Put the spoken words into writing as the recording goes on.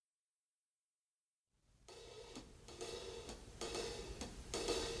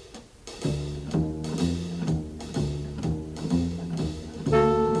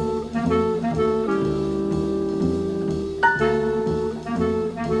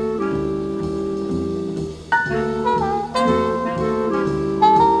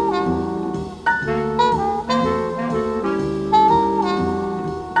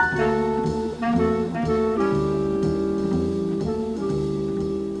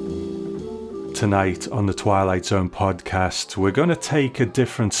tonight on the Twilight Zone podcast, we're going to take a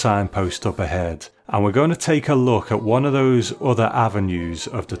different signpost up ahead, and we're going to take a look at one of those other avenues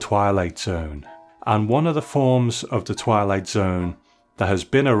of the Twilight Zone. And one of the forms of the Twilight Zone that has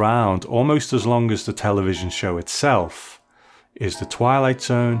been around almost as long as the television show itself is the Twilight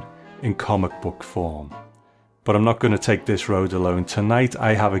Zone in comic book form. But I'm not going to take this road alone. Tonight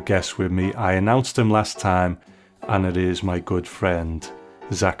I have a guest with me. I announced him last time, and it is my good friend,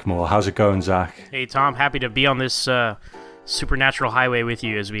 Zach Moore. How's it going, Zach? Hey, Tom. Happy to be on this supernatural highway with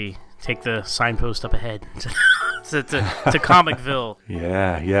you as we take the signpost up ahead to Comicville.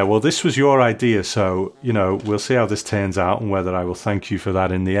 Yeah. Well, this was your idea, so, we'll see how this turns out and whether I will thank you for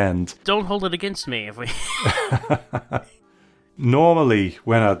that in the end. Don't hold it against me if we... Normally,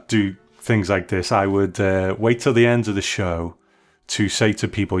 when I do things like this, I would wait till the end of the show to say to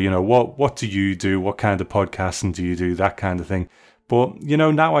people, what do you do? What kind of podcasting do you do? That kind of thing. But,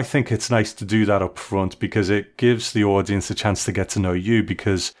 now I think it's nice to do that up front because it gives the audience a chance to get to know you,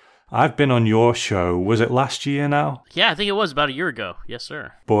 because I've been on your show, was it last year now? Yeah, I think it was about a year ago. Yes,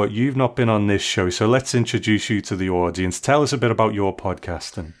 sir. But you've not been on this show, so let's introduce you to the audience. Tell us a bit about your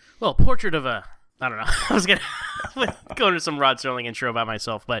podcasting. Well, Portrait of a... I don't know. I was going to go into some Rod Serling intro about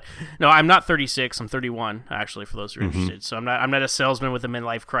myself, but no, I'm not 36. I'm 31, actually, for those who are interested. So I'm not a salesman with a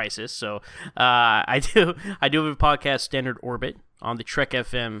midlife crisis. So I do have a podcast, Standard Orbit, on the Trek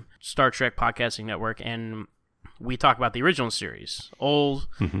FM Star Trek podcasting network, and we talk about the original series, old,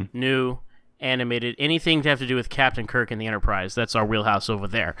 new, animated, anything to have to do with Captain Kirk and the Enterprise. That's our wheelhouse over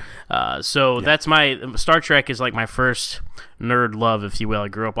there. That's my Star Trek is like my first nerd love, if you will. I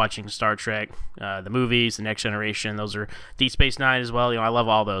grew up watching Star Trek, the movies, the Next Generation. Those are Deep Space Nine as well. I love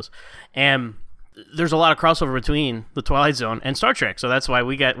all those. And there's a lot of crossover between the Twilight Zone and Star Trek, so that's why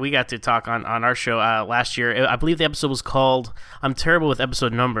we got to talk on our show last year. I believe the episode was called, I'm terrible with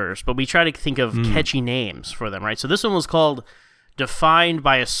episode numbers, but we try to think of catchy names for them, right? So this one was called Defined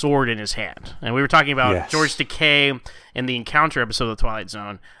by a Sword in His Hand, and we were talking about George Takei in the Encounter episode of the Twilight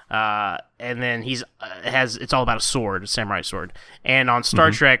Zone, and then it's all about a sword, a samurai sword. And on Star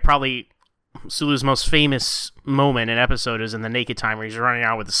Trek, probably Sulu's most famous moment in episode is in the naked time where he's running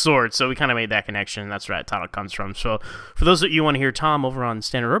out with a sword, so we kind of made that connection, and that's where that title comes from. So for those of you who want to hear Tom over on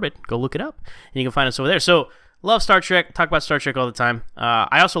Standard Orbit, go look it up, and you can find us over there. So love Star Trek, talk about Star Trek all the time.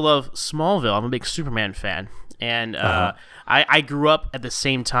 I also love Smallville. I'm a big Superman fan. And I grew up at the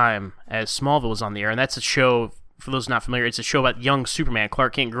same time as Smallville was on the air, and that's a show, for those not familiar, it's a show about young Superman,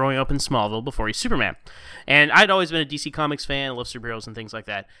 Clark Kent growing up in Smallville before he's Superman. And I'd always been a DC Comics fan, I love superheroes and things like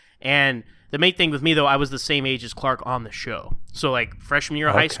that. And the main thing with me, though, I was the same age as Clark on the show. So, like, freshman year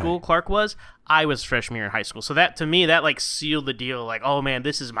of high school, Clark was, I was freshman year in high school. So that, to me, that, like, sealed the deal. Like, oh, man,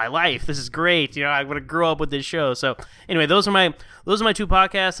 this is my life. This is great. I'm going to grow up with this show. So, anyway, those are my two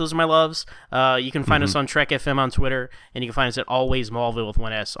podcasts. Those are my loves. You can find us on Trek FM on Twitter, and you can find us at Always Smallville with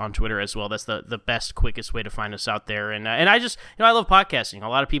one S on Twitter as well. That's the best, quickest way to find us out there. And I just, I love podcasting. A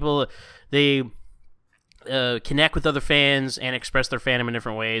lot of people, they connect with other fans and express their fandom in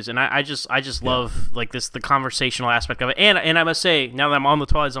different ways, and I just love like the conversational aspect of it. And I must say, now that I'm on the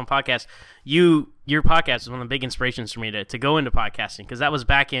Twilight Zone podcast, your podcast is one of the big inspirations for me to go into podcasting, because that was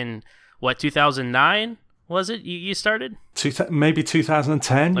back in 2009, was it? You started? Maybe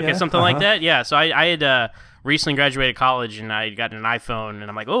 2010, okay, something like that. Yeah. So I had recently graduated college, and I got an iPhone, and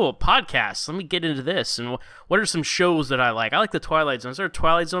I'm like, oh, podcasts, let me get into this. And what are some shows that I like? I like the Twilight Zone. Is there a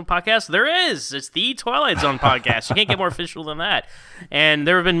Twilight Zone podcast? There is. It's the Twilight Zone podcast. You can't get more official than that. And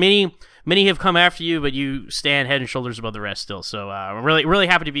there have been many have come after you, but you stand head and shoulders above the rest still. So I'm really, really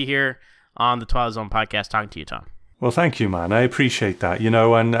happy to be here on the Twilight Zone podcast talking to you, Tom. Well, thank you, man. I appreciate that.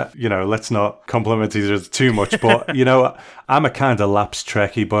 And, let's not compliment each other too much, but, I'm a kind of lapsed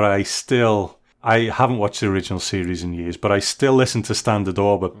Trekkie, but I haven't watched the original series in years, but I still listen to Standard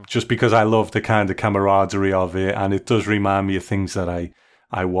Orbit just because I love the kind of camaraderie of it, and it does remind me of things that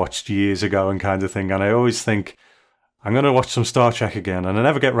I watched years ago and kind of thing. And I always think, I'm going to watch some Star Trek again, and I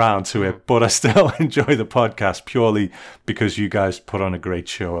never get round to it, but I still enjoy the podcast purely because you guys put on a great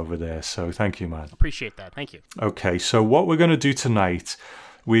show over there. So thank you, man. Appreciate that. Thank you. Okay, so what we're going to do tonight,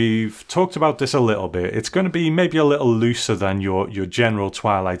 we've talked about this a little bit. It's going to be maybe a little looser than your general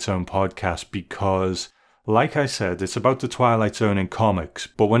Twilight Zone podcast because, like I said, it's about the Twilight Zone in comics,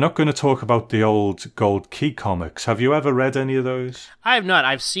 but we're not going to talk about the old Gold Key comics. Have you ever read any of those? I have not.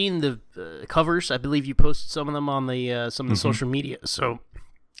 I've seen the covers. I believe you posted some of them on the some of the social media, so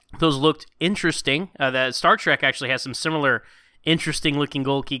those looked interesting. That Star Trek actually has some similar interesting looking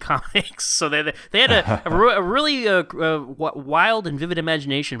Gold Key comics. So they had a really wild and vivid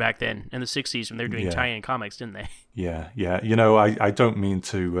imagination back then in the 60s when they were doing tie-in comics, didn't they? Yeah. I don't mean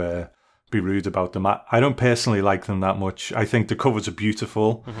to be rude about them. I don't personally like them that much. I think the covers are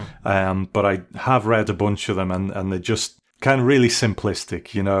beautiful, but I have read a bunch of them, and they're just kind of really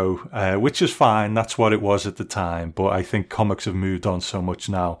simplistic, which is fine. That's what it was at the time. But I think comics have moved on so much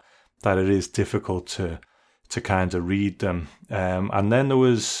now that it is difficult to kind of read them. And then there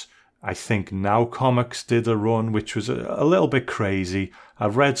was, I think, Now Comics did a run, which was a little bit crazy.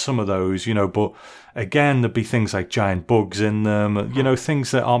 I've read some of those, but again, there'd be things like giant bugs in them,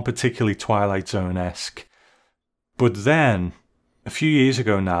 things that aren't particularly Twilight Zone-esque. But then, a few years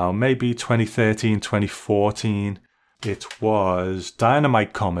ago now, maybe 2013, 2014, it was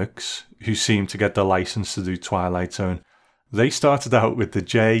Dynamite Comics who seemed to get the license to do Twilight Zone. They started out with the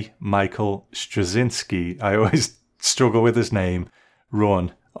J. Michael Straczynski, I always struggle with his name,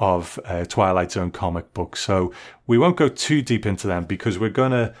 run of Twilight Zone comic books. So we won't go too deep into them because we're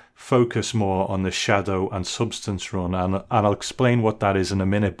going to focus more on the Shadow and Substance run, and I'll explain what that is in a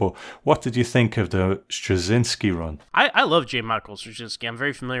minute. But what did you think of the Straczynski run? I love J. Michael Straczynski. I'm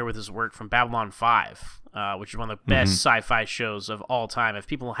very familiar with his work from Babylon 5. Which is one of the best sci-fi shows of all time. If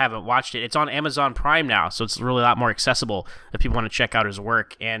people haven't watched it, it's on Amazon Prime now, so it's really a lot more accessible if people want to check out his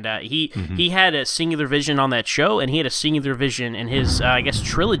work. And he had a singular vision on that show, and he had a singular vision in his,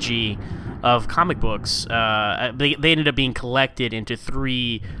 trilogy of comic books. They ended up being collected into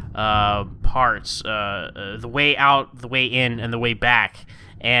 3 parts: the way out, the way in, and the way back.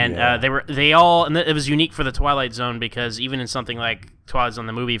 And it was unique for the Twilight Zone because even in something like Twilight Zone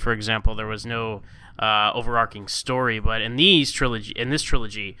the movie, for example, there was no overarching story, but in this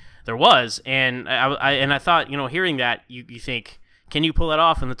trilogy there was, and I thought, hearing that, you think, can you pull that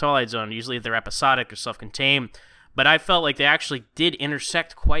off in the Twilight Zone? Usually they're episodic or self-contained, but I felt like they actually did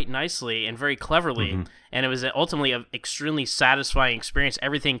intersect quite nicely and very cleverly, and it was ultimately an extremely satisfying experience.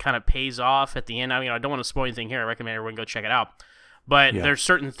 Everything kind of pays off at the end. I don't want to spoil anything here. I recommend everyone go check it out. But there's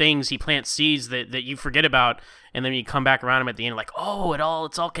certain things, he plants seeds that you forget about, and then you come back around him at the end, like, oh,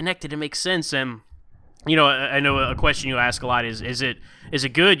 it's all connected, it makes sense. And I know a question you ask a lot is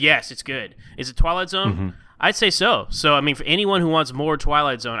it good? Yes, it's good. Is it Twilight Zone? I'd say so. So, I mean, for anyone who wants more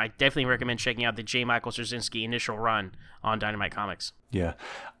Twilight Zone, I definitely recommend checking out the J. Michael Straczynski initial run on Dynamite Comics. Yeah.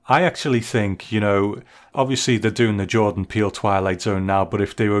 I actually think, obviously they're doing the Jordan Peele Twilight Zone now, but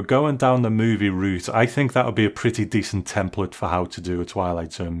if they were going down the movie route, I think that would be a pretty decent template for how to do a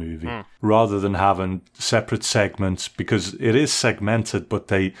Twilight Zone movie, rather than having separate segments, because it is segmented, but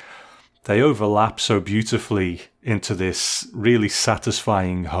they overlap so beautifully into this really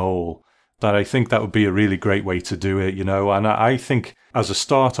satisfying whole that I think that would be a really great way to do it, and I think as a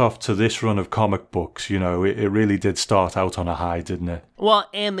start off to this run of comic books, it really did start out on a high, didn't it? Well,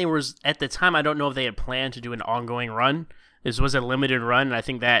 and there was, at the time, I don't know if they had planned to do an ongoing run. This was a limited run, and I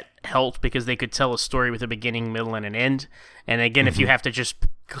think that helped because they could tell a story with a beginning, middle, and an end. And again, if you have to just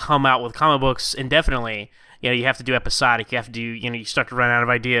come out with comic books indefinitely, you have to do episodic. You have to do, you start to run out of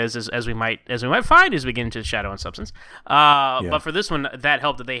ideas as we might find as we get into the Shadow and Substance. But for this one, that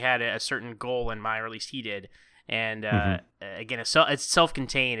helped that they had a certain goal in mind, or at least he did. And again, it's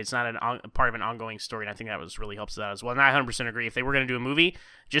self-contained. It's not part of an ongoing story, and I think that really helps that as well. And I 100% agree. If they were going to do a movie,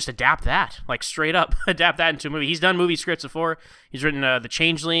 just adapt that, like straight up, adapt that into a movie. He's done movie scripts before. He's written The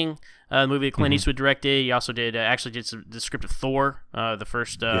Changeling, the movie that Clint Eastwood directed. He also did the script of Thor, the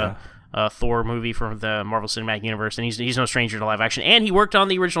first Thor movie from the Marvel Cinematic Universe, and he's no stranger to live action. And he worked on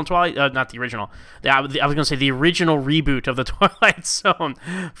the original not the original. I was going to say the original reboot of the Twilight Zone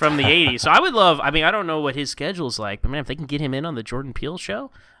from the 80s. So I would love. I mean, I don't know what his schedule's like, but man, if they can get him in on the Jordan Peele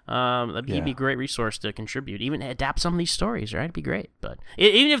show, he'd be a great resource to contribute. Even adapt some of these stories, right? It'd be great. But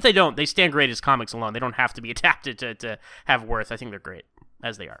even if they don't, they stand great as comics alone. They don't have to be adapted to have worth. I think they're great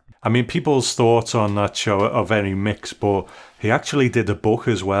as they are. I mean, people's thoughts on that show are very mixed, but he actually did a book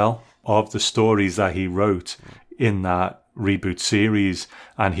as well of the stories that he wrote in that reboot series,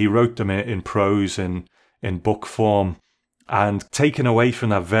 and he wrote them in prose in book form, and taken away from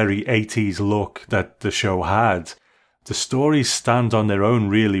that very 80s look that the show had, the stories stand on their own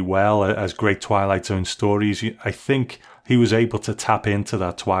really well as great Twilight Zone stories. I think he was able to tap into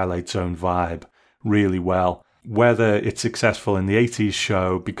that Twilight Zone vibe really well. Whether it's successful in the 80s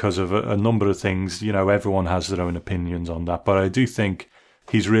show because of a number of things, everyone has their own opinions on that, but I do think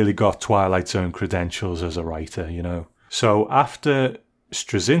he's really got Twilight Zone credentials as a writer, So after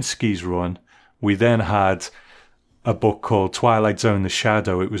Straczynski's run, we then had a book called Twilight Zone: The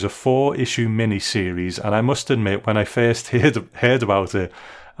Shadow. It was a 4-issue miniseries, and I must admit, when I first heard about it,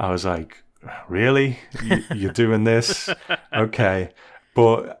 I was like, really? You're doing this? Okay.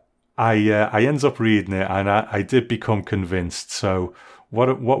 But I ended up reading it, and I did become convinced. So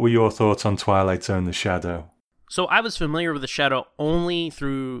what were your thoughts on Twilight Zone: The Shadow? So I was familiar with the Shadow only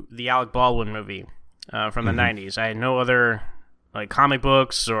through the Alec Baldwin movie from the 90s. I had no other like comic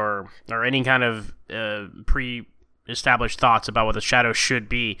books or any kind of pre-established thoughts about what the Shadow should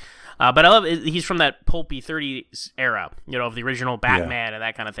be. But I love it. He's from that pulpy 30s era, of the original Batman and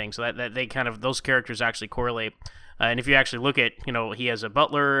that kind of thing. So that they kind of, those characters actually correlate. And if you actually look at, he has a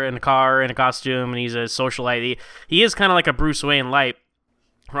butler in a car in a costume, and he's a socialite. He is kind of like a Bruce Wayne light.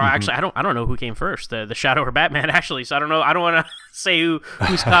 Well, actually, I don't know who came first, the Shadow or Batman, actually. So I don't know. I don't want to say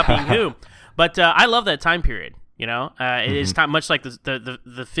who's copying who. But I love that time period. It is much like the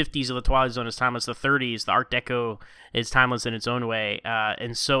 50s of the Twilight Zone is timeless. The 30s, the Art Deco is timeless in its own way.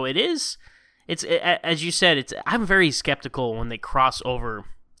 And so it's as you said, I'm very skeptical when they cross over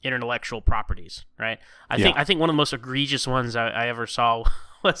intellectual properties, right? I think one of the most egregious ones I ever saw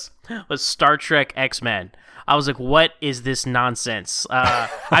was Star Trek X-Men. I was like, what is this nonsense?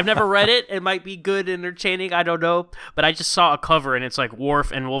 I've never read it. It might be good and entertaining. I don't know. But I just saw a cover, and it's like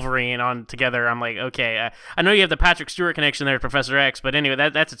Worf and Wolverine on together. I'm like, okay. I know you have the Patrick Stewart connection there, Professor X, but anyway,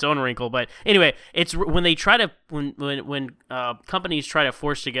 that's its own wrinkle. But anyway, it's when they try to when companies try to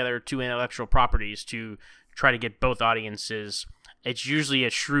force together two intellectual properties to try to get both audiences, it's usually a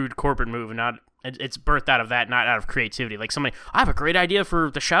shrewd corporate move, and not. It's birthed out of that, not out of creativity. Like somebody, I have a great idea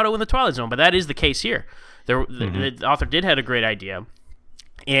for the Shadow in the Twilight Zone, but that is the case here. The author did have a great idea,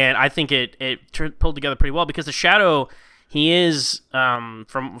 and I think it pulled together pretty well, because the Shadow, he is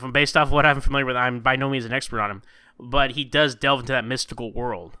from based off of what I'm familiar with. I'm by no means an expert on him, but he does delve into that mystical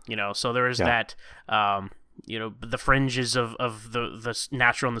world. So there is that. The fringes of the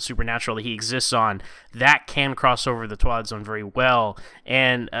natural and the supernatural that he exists on, that can cross over the Twilight Zone very well,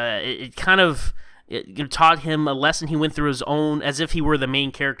 and it kind of taught him a lesson he went through his own, as if he were the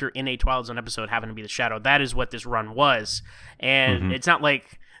main character in a Twilight Zone episode, having to be the Shadow. That is what this run was, and it's not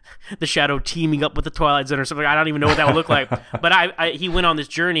like the Shadow teaming up with the Twilight Zone or something. I don't even know what that would look like. But he went on this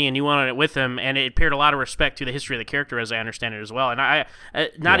journey, and he went on it with him, and it paired a lot of respect to the history of the character, as I understand it as well. And I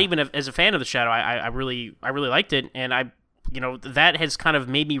even as a fan of the Shadow, I really liked it, and that has kind of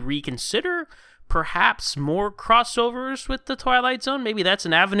made me reconsider perhaps more crossovers with the Twilight Zone. Maybe that's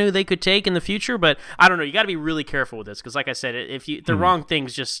an avenue they could take in the future, but I don't know. You got to be really careful with this, because like I said, if the wrong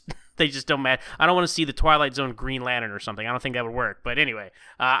things they just don't matter. I don't want to see the Twilight Zone Green Lantern or something. I don't think that would work. But anyway,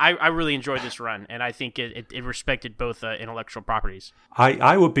 I really enjoyed this run, and I think it respected both intellectual properties.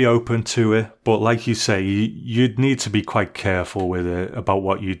 I would be open to it, but like you say, you'd need to be quite careful with it about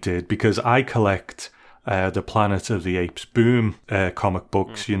what you did, because I collect the Planet of the Apes Boom comic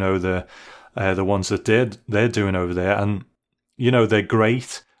books, the ones that they're doing over there, and they're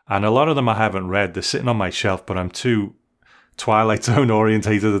great, and a lot of them I haven't read. They're sitting on my shelf, but I'm too Twilight Zone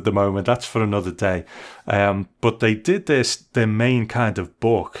orientated at the moment. That's for another day. But they did their main kind of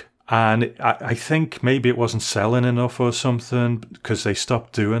book, and I think maybe it wasn't selling enough or something, because they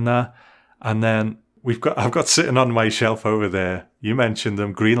stopped doing that. And then I've got sitting on my shelf over there, you mentioned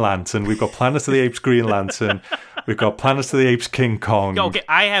them, Green Lantern. We've got Planet of the Apes Green Lantern. We've got Planet of the Apes King Kong. Okay,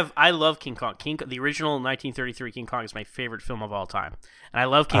 I love King Kong. The original 1933 King Kong is my favorite film of all time, and I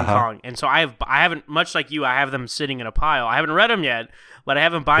love King Kong. And so I haven't, much like you, I have them sitting in a pile. I haven't read them yet, but I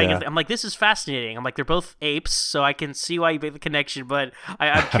haven't buying it. I'm like, this is fascinating. I'm like, they're both apes, so I can see why you made the connection, but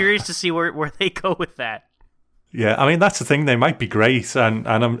I'm curious to see where they go with that. Yeah, I mean, that's the thing. They might be great, and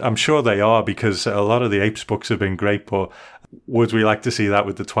I'm sure they are, because a lot of the Apes books have been great, but would we like to see that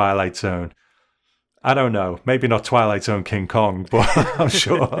with the Twilight Zone? I don't know. Maybe not Twilight Zone King Kong, but I'm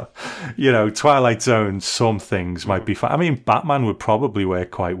sure, Twilight Zone, some things might be fine. I mean, Batman would probably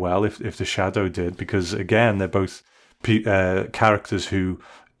work quite well if the Shadow did, because, again, they're both characters who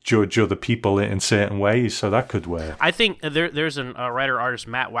judge other people in certain ways, so that could work. I think there's a writer-artist,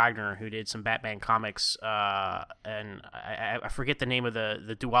 Matt Wagner, who did some Batman comics, and I forget the name of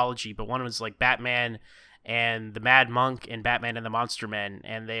the duology, but one was like Batman and the Mad Monk and Batman and the Monster Men,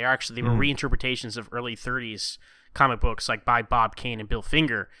 and they were reinterpretations of early 30s comic books, like by Bob Kane and Bill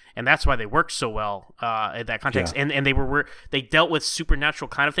Finger, and that's why they worked so well in that context. Yeah. And they dealt with supernatural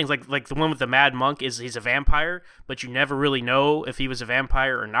kind of things, like the one with the Mad Monk he's a vampire, but you never really know if he was a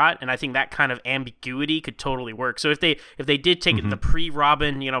vampire or not. And I think that kind of ambiguity could totally work. So if they did take the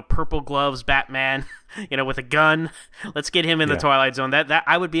pre-Robin, purple gloves Batman, with a gun, let's get him in the Twilight Zone. That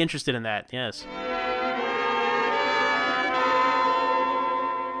I would be interested in that. Yes.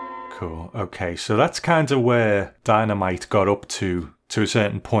 Cool. Okay, so that's kind of where Dynamite got up to a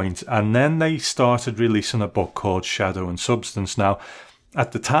certain point, and then they started releasing a book called Shadow and Substance. Now,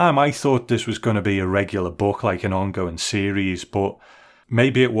 at the time, I thought this was going to be a regular book, like an ongoing series, but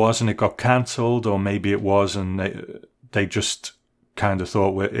maybe it was and it got cancelled, or maybe it was and they just kind of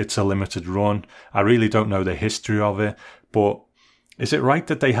thought it's a limited run. I really don't know the history of it, but is it right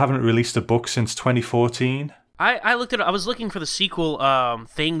that they haven't released a book since 2014? I looked at. I was looking for the sequel,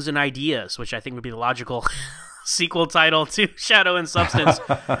 Things and Ideas, which I think would be the logical sequel title to Shadow and Substance.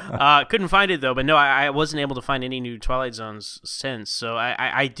 Couldn't find it though, but no, I wasn't able to find any new Twilight Zones since. So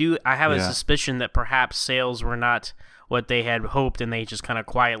I have a suspicion that perhaps sales were not what they had hoped, and they just kind of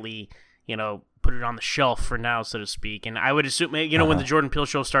quietly, put it on the shelf for now, so to speak. And I would assume, when the Jordan Peele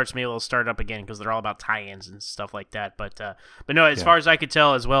show starts, maybe it'll start up again because they're all about tie-ins and stuff like that. But no, as far as I could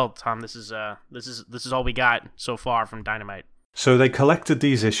tell as well, Tom, this is all we got so far from Dynamite. So they collected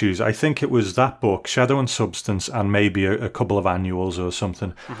these issues. I think it was that book, Shadow and Substance, and maybe a couple of annuals or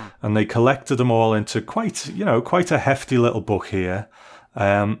something. Mm-hmm. And they collected them all into quite a hefty little book here.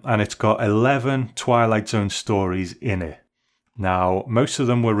 And it's got 11 Twilight Zone stories in it. Now, most of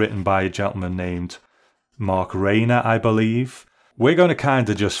them were written by a gentleman named Mark Rayner, I believe. We're going to kind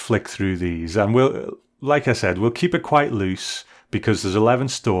of just flick through these, and like I said, we'll keep it quite loose because there's 11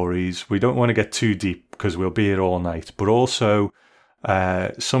 stories. We don't want to get too deep because we'll be here all night. But also,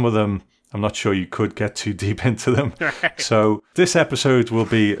 some of them, I'm not sure you could get too deep into them. Right. So this episode will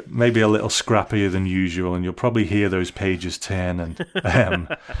be maybe a little scrappier than usual, and you'll probably hear those pages turn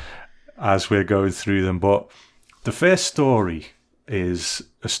and as we're going through them. But the first story is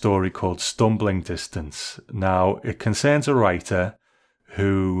a story called Stumbling Distance. Now, it concerns a writer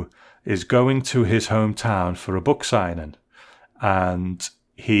who is going to his hometown for a book signing. And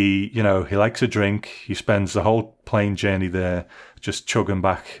he likes a drink. He spends the whole plane journey there just chugging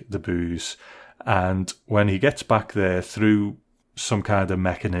back the booze. And when he gets back there through some kind of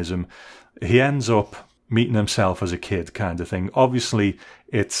mechanism, he ends up meeting himself as a kid kind of thing. Obviously,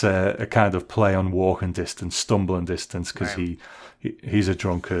 it's a kind of play on walking distance, stumbling distance, because he's a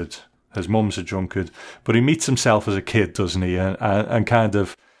drunkard. His mum's a drunkard. But he meets himself as a kid, doesn't he? And kind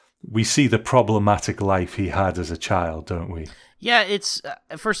of, we see the problematic life he had as a child, don't we? Yeah, it's,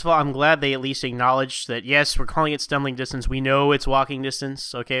 first of all, I'm glad they at least acknowledged that, yes, we're calling it stumbling distance. We know it's walking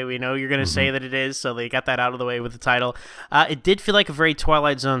distance, okay? We know you're going to say that it is, so they got that out of the way with the title. It did feel like a very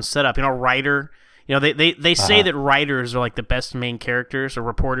Twilight Zone setup. Writer... they say that writers are like the best main characters or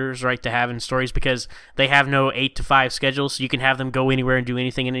reporters, right, to have in stories because they have no 8 to 5 schedule, so you can have them go anywhere and do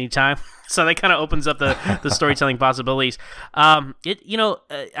anything at any time. So that kind of opens up the storytelling possibilities.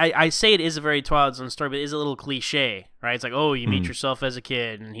 I say it is a very Twilight Zone story, but it is a little cliche, right? It's like, oh, you meet yourself as a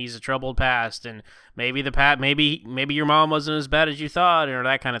kid, and he's a troubled past, and maybe maybe your mom wasn't as bad as you thought, or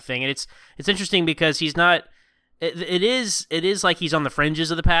that kind of thing. And it's interesting because he's not. It is like he's on the fringes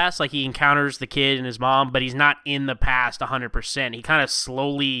of the past, like he encounters the kid and his mom, but he's not in the past 100%. He kind of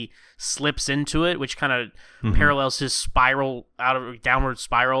slowly slips into it, which kind of parallels his downward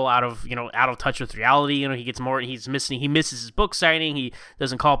spiral out of touch with reality. He gets more, he misses his book signing, he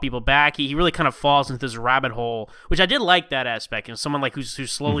doesn't call people back. He really kind of falls into this rabbit hole, which I did like that aspect. Someone like who's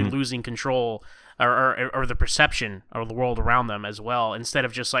slowly losing control or the perception of the world around them as well, instead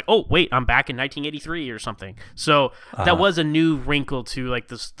of just like, oh wait, I'm back in 1983 or something. So that was a new wrinkle to like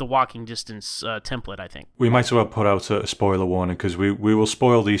the walking distance template, I think. We might as well put out a spoiler warning because we will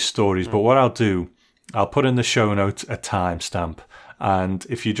spoil these stories. But what I'll put in the show notes a timestamp, and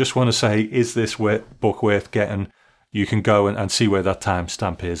if you just want to say, is this book worth getting, you can go and see where that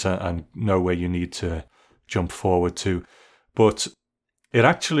timestamp is and know where you need to jump forward to. But it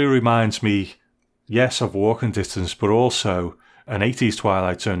actually reminds me, yes, of Walking Distance, but also an 80s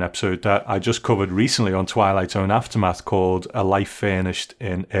Twilight Zone episode that I just covered recently on Twilight Zone Aftermath called A Life Furnished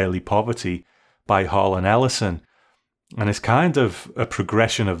in Early Poverty by Harlan Ellison. And it's kind of a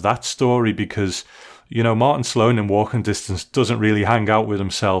progression of that story because, Martin Sloan in Walking Distance doesn't really hang out with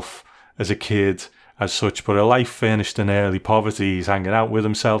himself as a kid as such, but A Life Furnished in Early Poverty, he's hanging out with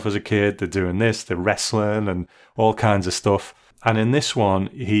himself as a kid. They're doing this, they're wrestling and all kinds of stuff. And in this one,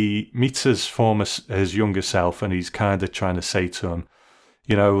 he meets his younger self, and he's kind of trying to say to him,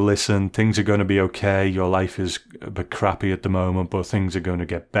 listen, things are going to be okay. Your life is a bit crappy at the moment, but things are going to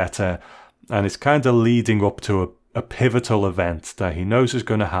get better. And it's kind of leading up to a pivotal event that he knows is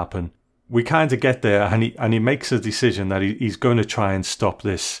going to happen. We kind of get there, and he makes a decision that he's going to try and stop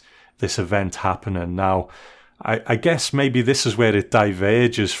this event happening. Now, I guess maybe this is where it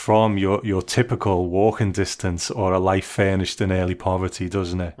diverges from your typical Walking Distance or A Life Furnished in Early Poverty,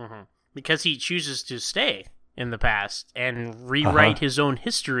 doesn't it? Mm-hmm. Because he chooses to stay in the past and rewrite his own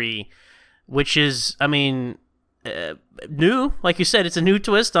history, which is, new. Like you said, it's a new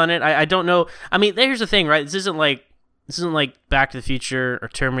twist on it. I don't know. Here's the thing, right? This This isn't like Back to the Future or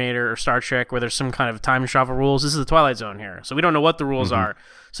Terminator or Star Trek where there's some kind of time travel rules. This is the Twilight Zone here, so we don't know what the rules are.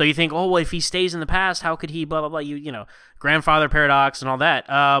 So you think, oh, well, if he stays in the past, how could he? Blah blah blah. You know, grandfather paradox and all that.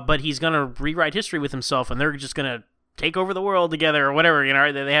 But he's gonna rewrite history with himself, and they're just gonna take over the world together or whatever. You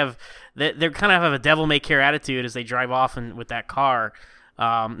know, they kind of have a devil may care attitude as they drive off with that car.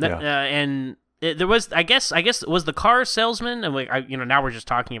 And there was, I guess was the car salesman, and now we're just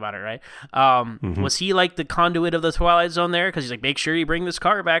talking about it, right? Was he like the conduit of the Twilight Zone there? Because he's like, make sure you bring this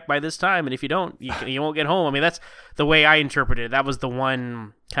car back by this time, and if you don't, you won't get home. I mean, that's the way I interpreted it. That was the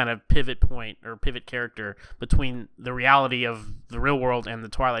one kind of pivot point or pivot character between the reality of the real world and the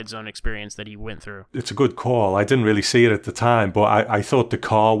Twilight Zone experience that he went through. It's a good call. I didn't really see it at the time, but I thought the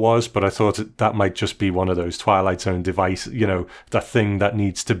car was, but I thought that might just be one of those Twilight Zone device, that thing that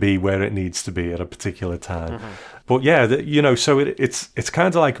needs to be where it needs to be at a particular time. But yeah, so it's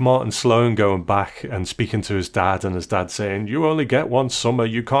kind of like Martin Sloan going back and speaking to his dad, and his dad saying, you only get one summer,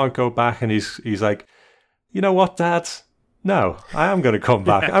 you can't go back. And he's like, you know what, Dad? No, I am going to come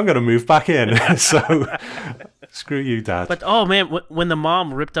back. I'm going to move back in. So screw you, Dad. But oh man, when the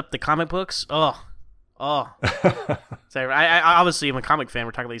mom ripped up the comic books, so I obviously am a comic fan.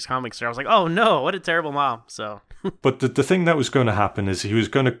 We're talking about these comics here. I was like, oh no, what a terrible mom. So, but the thing that was going to happen is he was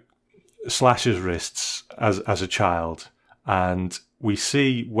going to slash his wrists as a child, and we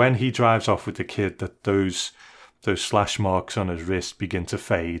see when he drives off with the kid that those slash marks on his wrist begin to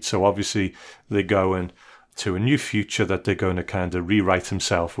fade. So obviously they're going to a new future that they're going to kind of rewrite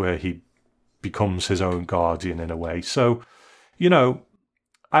himself, where he becomes his own guardian in a way. So,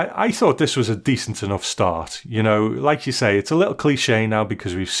 I thought this was a decent enough start. Like you say, it's a little cliche now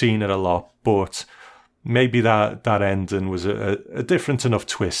because we've seen it a lot, but maybe that ending was a different enough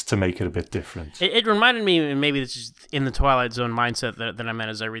twist to make it a bit different. It reminded me, and maybe this is in the Twilight Zone mindset that I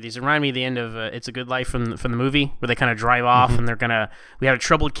meant as I read these. It reminded me of the end of It's a Good Life from the movie, where they kind of drive off and we have a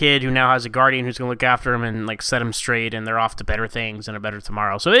troubled kid who now has a guardian who's going to look after him and like set him straight, and they're off to better things and a better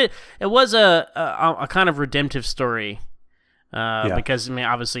tomorrow. So it was a kind of redemptive story. Because I mean,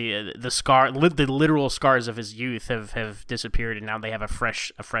 obviously, the literal scars of his youth have disappeared, and now they have a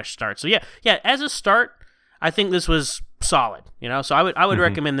fresh start. So yeah, as a start, I think this was solid. So I would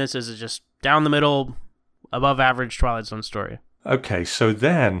recommend this as a just down the middle, above average Twilight Zone story. Okay, so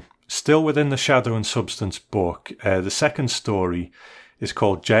then still within the Shadow and Substance book, the second story is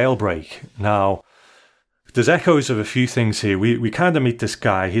called Jailbreak. Now, there's echoes of a few things here. We kind of meet this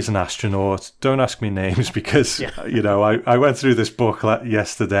guy. He's an astronaut. Don't ask me names because, I went through this book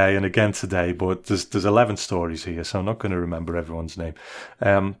yesterday and again today, but there's 11 stories here, so I'm not going to remember everyone's name.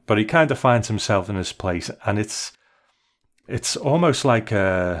 But he kind of finds himself in this place, and it's almost like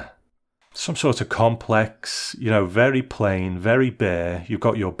some sort of complex, very plain, very bare. You've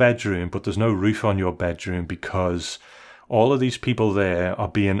got your bedroom, but there's no roof on your bedroom because all of these people there are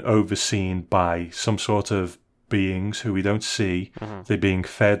being overseen by some sort of beings who we don't see. They're being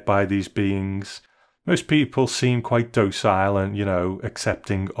fed by these beings. Most people seem quite docile and,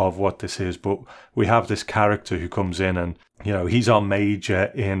 accepting of what this is. But we have this character who comes in and, he's our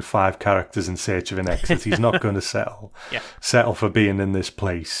major in 5 characters in search of an exit. He's not going to settle for being in this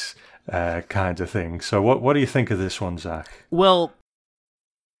place kind of thing. So what do you think of this one, Zach? Well,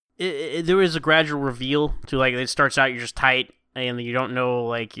 there is a gradual reveal to, like, it starts out you're just tight and you don't know,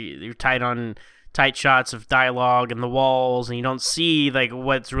 like, you're tight on tight shots of dialogue and the walls, and you don't see like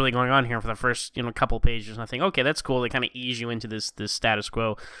what's really going on here for the first couple pages. And I think, okay, that's cool. They kind of ease you into this status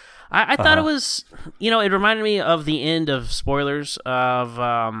quo. I thought it was, it reminded me of the end of spoilers of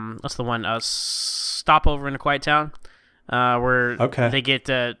what's the one, Stopover in a Quiet Town, where they get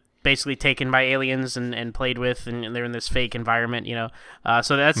basically taken by aliens and played with, and they're in this fake environment,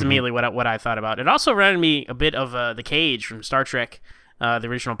 so that's immediately what I thought about. It also reminded me a bit of the Cage from Star Trek, the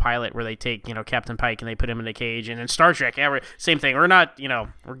original pilot, where they take Captain Pike and they put him in a cage. And in Star Trek, same thing. We're not,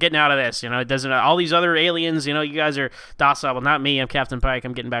 we're getting out of this. It doesn't. All these other aliens, you guys are docile. Well, not me. I'm Captain Pike.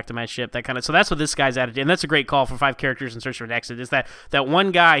 I'm getting back to my ship. That kind of. So that's what this guy's attitude. And that's a great call for 5 characters in search for an exit. Is that one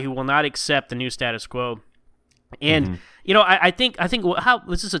guy who will not accept the new status quo. And I think how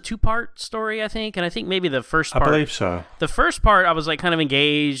was this a 2-part story? I think, and I think maybe the first part. I believe so. The first part, I was like kind of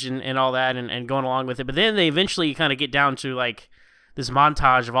engaged and all that, and going along with it. But then they eventually kind of get down to like this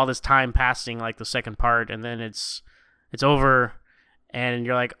montage of all this time passing, like the second part, and then it's over, and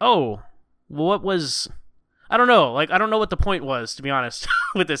you're like, oh, well, what was? I don't know. Like, I don't know what the point was, to be honest,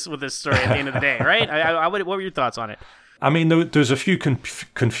 with this story at the end of the day, right? What were your thoughts on it? I mean, there's a few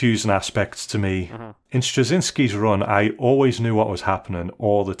confusing aspects to me. In Straczynski's run, I always knew what was happening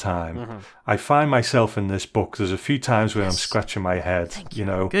all the time. I find myself in this book, there's a few times when I'm scratching my head, you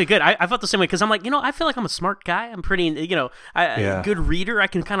know. Good. I felt the same way, because I'm like, I feel like I'm a smart guy. I'm pretty, good reader. I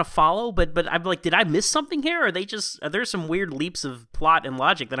can kind of follow, but I'm like, did I miss something here? Or are there some weird leaps of plot and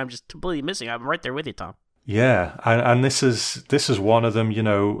logic that I'm just completely missing? I'm right there with you, Tom. Yeah, and this is one of them, you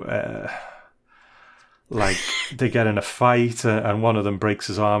know. Like, they get in a fight and one of them breaks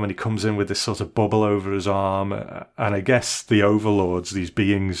his arm and he comes in with this sort of bubble over his arm. And I guess the overlords, these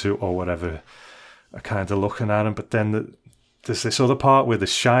beings or whatever, are kind of looking at him. But then there's this other part where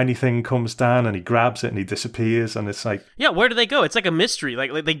this shiny thing comes down and he grabs it and he disappears. And it's like... Yeah, where do they go? It's like a mystery.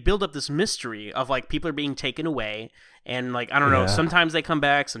 Like they build up this mystery of, like, people are being taken away. And, like, I don't know, sometimes they come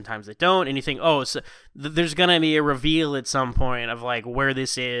back, sometimes they don't. And you think, so there's going to be a reveal at some point of, like, where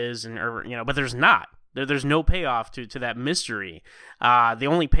this is. But there's not. There's no payoff to that mystery. The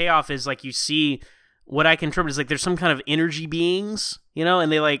only payoff is, like, you see, what I can interpret is, like, there's some kind of energy beings,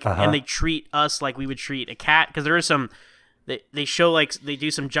 and they and they treat us like we would treat a cat, because there is some, they show, like, they do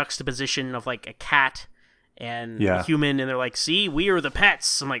some juxtaposition of, like, a cat and a human, and they're like, see, we are the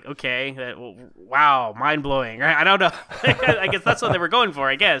pets. I'm like, okay, wow, mind blowing. I don't know. I guess that's what they were going for,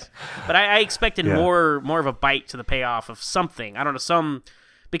 I guess. But I expected more of a bite to the payoff of something. I don't know,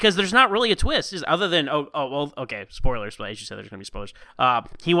 because there's not really a twist, other than, okay, spoilers, but as you said, there's going to be spoilers.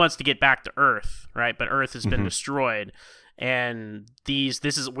 He wants to get back to Earth, right? But Earth has been destroyed, and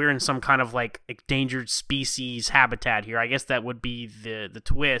we're in some kind of, like, endangered species habitat here. I guess that would be the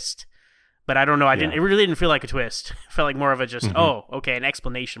twist, but I don't know. It really didn't feel like a twist. It felt like more of a just, an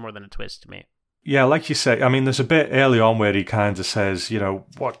explanation more than a twist to me. Yeah, like you say, I mean, there's a bit early on where he kind of says,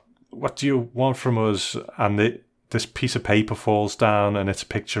 what do you want from us? And this piece of paper falls down and it's a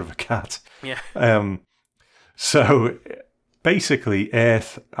picture of a cat. Yeah. So basically,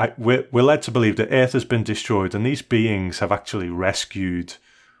 Earth, we're led to believe that Earth has been destroyed and these beings have actually rescued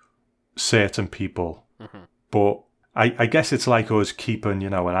certain people. But I guess it's like us keeping,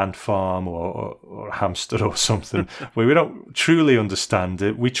 an ant farm or a hamster or something where we don't truly understand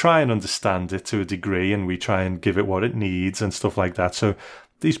it. We try and understand it to a degree and we try and give it what it needs and stuff like that. So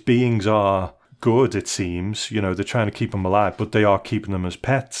these beings are good, it seems. They're trying to keep them alive, but they are keeping them as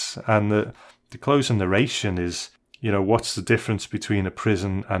pets. And the closing narration is, what's the difference between a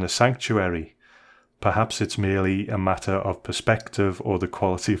prison and a sanctuary? Perhaps it's merely a matter of perspective or the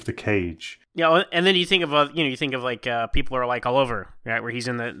quality of the cage. Yeah, and then you think of like people are like all over, right? Where he's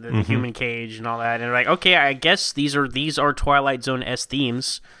in the human cage and all that, and like, okay, I guess these are Twilight Zone-esque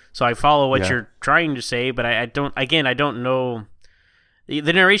themes. So I follow what you're trying to say, but I don't know.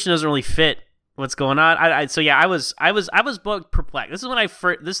 The narration doesn't really fit what's going on. I was perplexed.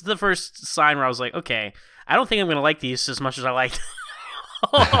 This is the first sign where I was like, okay, I don't think I'm gonna like these as much as I liked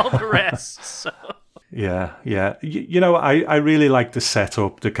all the rest. So. Yeah. I really like the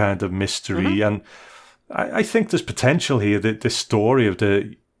setup, the kind of mystery, and I think there's potential here. That this story of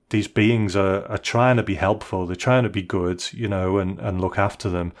these beings are trying to be helpful. They're trying to be good, and look after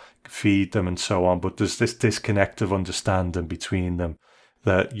them, feed them, and so on. But there's this disconnect of understanding between them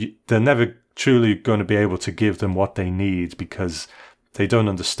that they're never truly going to be able to give them what they need because they don't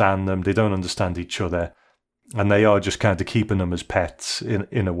understand them. They don't understand each other. And they are just kind of keeping them as pets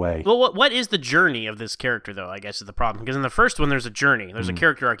in a way. Well, what is the journey of this character, though, I guess is the problem. Because in the first one, there's a journey. There's a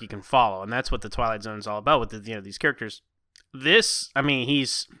character arc you can follow. And that's what the Twilight Zone is all about with these characters. This, I mean, he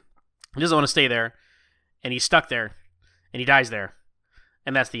doesn't want to stay there. And he's stuck there. And he dies there.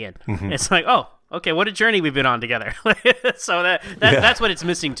 And that's the end. It's like, oh, okay, what a journey we've been on together. So that's what it's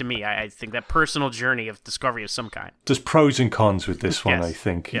missing to me. I think that personal journey of discovery of some kind. There's pros and cons with this one, I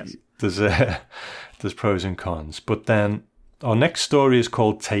think. Yes. There's pros and cons. But then our next story is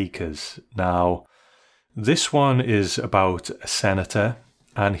called Takers. Now, this one is about a senator,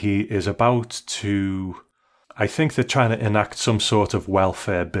 and he is about to... I think they're trying to enact some sort of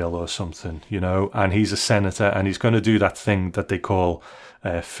welfare bill or something, and he's a senator, and he's going to do that thing that they call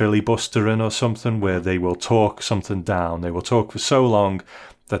filibustering or something, where they will talk something down. They will talk for so long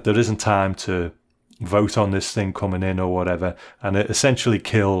that there isn't time to vote on this thing coming in or whatever, and it essentially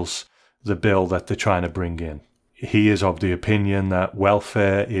kills the bill that they're trying to bring in. He is of the opinion that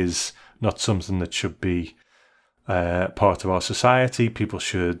welfare is not something that should be part of our society. People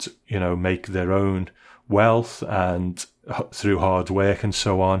should, make their own wealth and through hard work and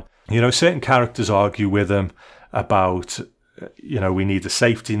so on. Certain characters argue with him about, we need a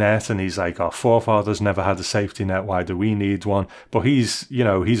safety net, and he's like, our forefathers never had a safety net. Why do we need one? But he's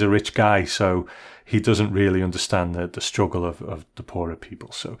a rich guy, so he doesn't really understand the struggle of the poorer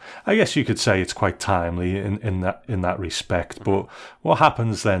people. So I guess you could say it's quite timely in that respect. But what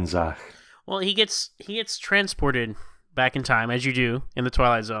happens then, Zach? Well, he gets transported back in time, as you do in the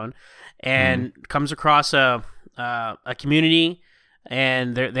Twilight Zone, and comes across a community,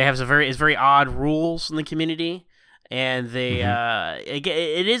 and they have it's very odd rules in the community, and they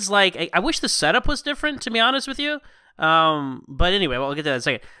it is like, I wish the setup was different, to be honest with you. But anyway, we'll get to that in a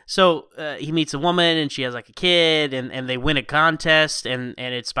second. So he meets a woman, and she has like a kid, and they win a contest, and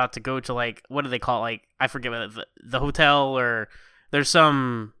it's about to go to, like, what do they call it? Like, I forget what the hotel, or there's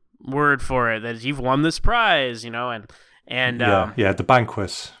some word for it that you've won this prize, and the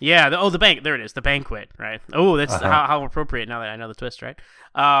banquet. Yeah, the bank. There it is, the banquet, right? Oh, that's how appropriate now that I know the twist, right?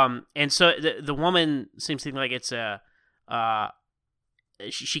 And so the woman seems to think like it's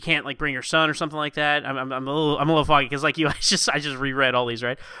she can't, like, bring her son or something like that. I'm a little foggy because, like you, I just reread all these,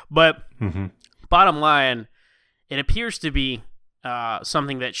 right? But bottom line, it appears to be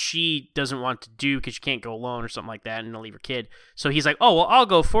something that she doesn't want to do because she can't go alone or something like that, and leave her kid. So he's like, "Oh, well, I'll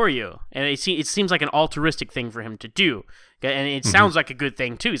go for you," and it seems like an altruistic thing for him to do, and it sounds like a good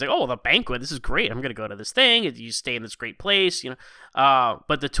thing too. He's like, "Oh, well, the banquet, this is great. I'm gonna go to this thing. You stay in this great place,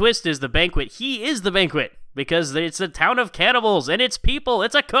 But the twist is, the banquet. He is the banquet, because it's a town of cannibals and it's people.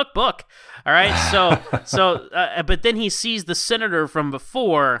 It's a cookbook. All right. So but then he sees the senator from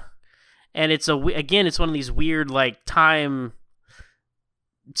before, and it's it's one of these weird, like, time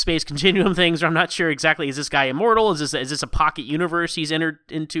space continuum things, or I'm not sure exactly. Is this guy immortal? Is this a pocket universe he's entered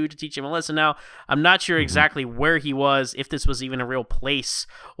into to teach him a lesson now? I'm not sure exactly where he was, if this was even a real place,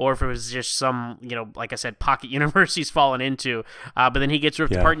 or if it was just some, like I said, pocket universe he's fallen into. But then he gets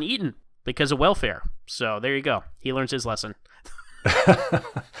ripped apart and eaten because of welfare. So there you go. He learns his lesson.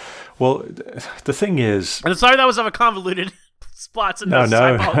 Well, the thing is, I'm sorry that was a convoluted plots and notes. I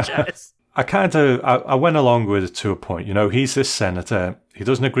apologize. I went along with it to a point. He's this senator. He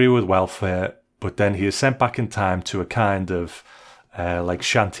doesn't agree with welfare, but then he is sent back in time to a kind of like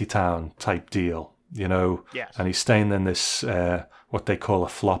shantytown type deal, Yes. And he's staying in this what they call a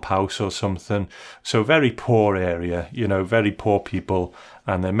flop house or something. So very poor area, very poor people,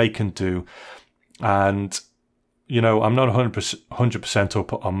 and they're making do. And I'm not 100%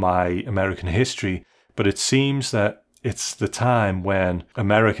 up on my American history, but it seems that it's the time when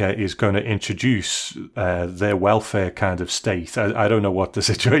America is going to introduce their welfare kind of state. I don't know what the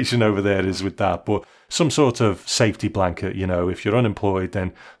situation over there is with that, but some sort of safety blanket. If you're unemployed,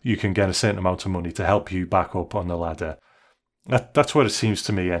 then you can get a certain amount of money to help you back up on the ladder. That's what it seems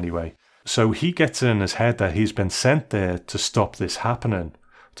to me anyway. So he gets in his head that he's been sent there to stop this happening,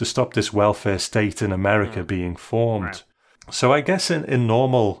 to stop this welfare state in America being formed. Right. So I guess in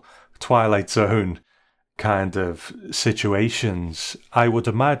normal Twilight Zone kind of situations, I would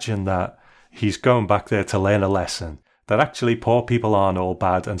imagine that he's going back there to learn a lesson, that actually poor people aren't all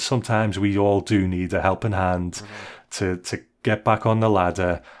bad, and sometimes we all do need a helping hand to get back on the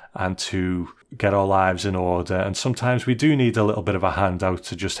ladder and to get our lives in order, and sometimes we do need a little bit of a handout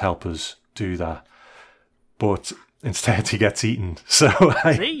to just help us do that. But instead he gets eaten. So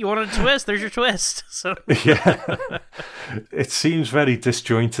see, you wanted a twist, there's your twist. So yeah, it seems very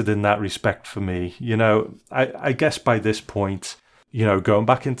disjointed in that respect for me. I guess by this point, going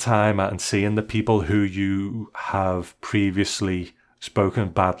back in time and seeing the people who you have previously spoken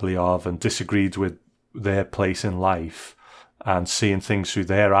badly of and disagreed with their place in life, and seeing things through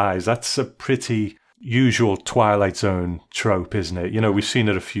their eyes, that's a pretty usual Twilight Zone trope, isn't it? We've seen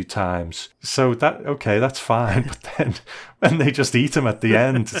it a few times. So that's fine. But then when they just eat him at the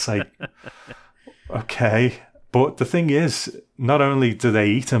end, it's like, okay. But the thing is, not only do they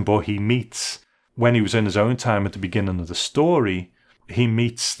eat him, but he meets, when he was in his own time at the beginning of the story, he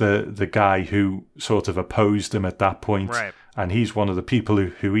meets the guy who sort of opposed him at that point. Right. And he's one of the people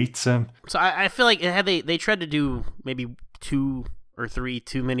who eats him. So I feel like had they tried to do maybe 2 or 3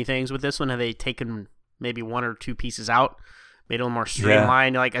 too many things with this one, have they taken maybe 1 or 2 pieces out, made it a little more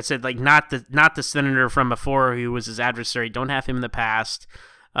streamlined? Like I said, like not the senator from before who was his adversary. Don't have him in the past.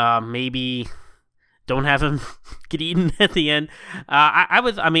 Maybe don't have him get eaten at the end. I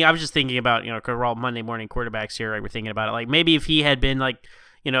was just thinking about, because we're all Monday morning quarterbacks here, right? We're thinking about it. Like maybe if he had been like,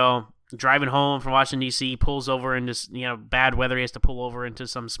 driving home from Washington D.C., pulls over into bad weather, he has to pull over into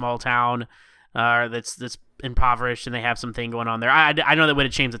some small town that's impoverished, and they have something going on there. I know that would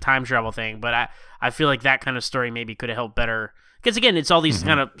have changed the time travel thing, but I feel like that kind of story maybe could have helped better, because again, it's all these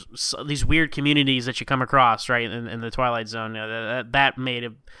kind of these weird communities that you come across, right, in the Twilight Zone. That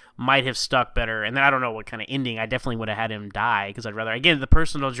might have stuck better. And then I don't know what kind of ending. I definitely would have had him die, because I'd rather, again, the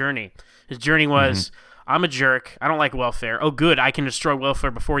personal journey. His journey was, I'm a jerk, I don't like welfare. Oh good, I can destroy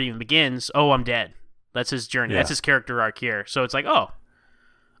welfare before it even begins. Oh, I'm dead. That's his journey. That's his character arc here. So it's like, oh,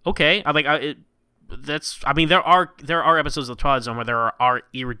 okay. I'm like, I mean, there are episodes of the Twilight Zone where there are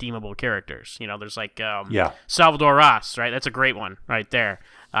irredeemable characters. You know, there's like Salvador Ross, right? That's a great one right there.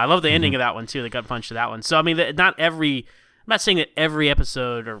 I love the ending of that one too, the gut punch to that one. So I mean, I'm not saying that every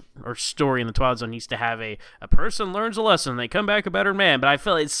episode or story in the Twilight Zone needs to have a person learns a lesson, they come back a better man, but I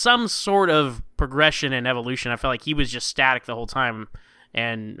feel it's some sort of progression and evolution. I felt like he was just static the whole time,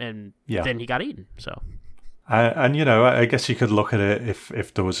 and then he got eaten. So. And you know, I guess you could look at it,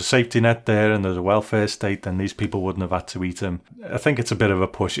 if there was a safety net there and there's a welfare state, then these people wouldn't have had to eat him. I think it's a bit of a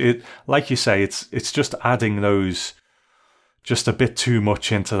push. It, like you say, it's just adding those just a bit too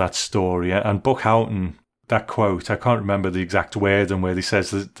much into that story. And Buck Houghton, that quote, I can't remember the exact word, and where he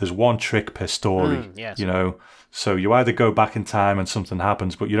says there's one trick per story. Yes. You know, so you either go back in time and something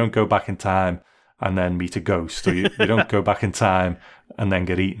happens, but you don't go back in time and then meet a ghost, or you don't go back in time and then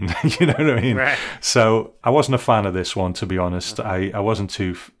get eaten. You know what I mean? Right. So I wasn't a fan of this one, to be honest. I wasn't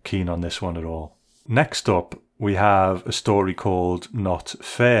too keen on this one at all. Next up, we have a story called Not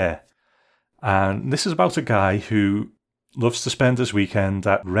Fair. And this is about a guy who loves to spend his weekend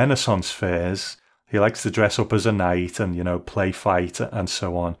at Renaissance fairs. He likes to dress up as a knight and, you know, play fight and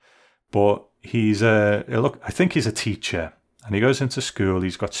so on. But he's I think he's a teacher. And he goes into school,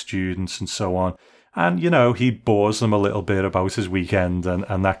 he's got students and so on. And, you know, he bores them a little bit about his weekend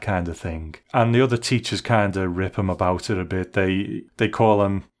and that kind of thing. And the other teachers kind of rip him about it a bit. They call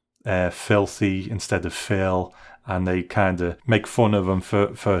him Filthy instead of Phil. And they kind of make fun of him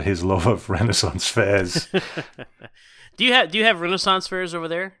for his love of Renaissance fairs. Do you have Renaissance fairs over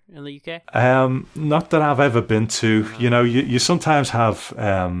there in the UK? Not that I've ever been to. You know, you sometimes have...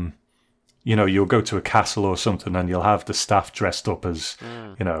 you know, you'll go to a castle or something and you'll have the staff dressed up as,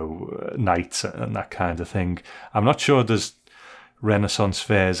 you know, knights and that kind of thing. I'm not sure there's Renaissance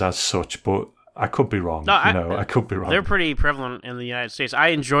fairs as such, but I could be wrong. No, I could be wrong. They're pretty prevalent in the United States. I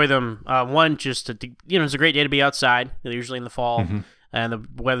enjoy them. One, just to, you know, it's a great day to be outside. They're usually in the fall. And the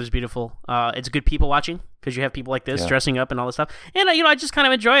weather's beautiful. It's good people watching because you have people like this dressing up and all this stuff. And, you know, I just kind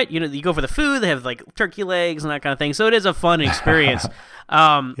of enjoy it. You know, you go for the food. They have, like, turkey legs and that kind of thing. So it is a fun experience.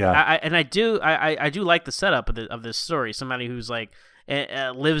 I do like the setup of this story. Somebody who's, like,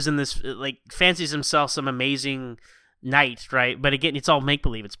 lives in this, like, fancies himself some amazing knight, right? But again, it's all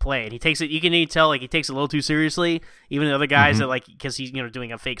make-believe. It's play. And he takes it, you can tell, like, he takes it a little too seriously. Even the other guys that, like, because he's, you know,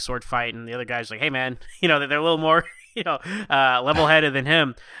 doing a fake sword fight. And the other guy's like, hey, man, you know, they're a little more... you know, level-headed than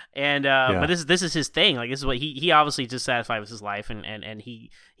him, and but this is his thing. Like, this is what he obviously dissatisfied with his life, and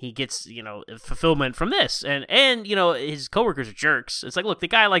he gets, you know, fulfillment from this, and you know, his coworkers are jerks. It's like, look, the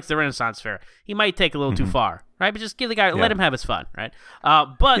guy likes the Renaissance fair. He might take a little too far, right? But just give the guy, let him have his fun, right?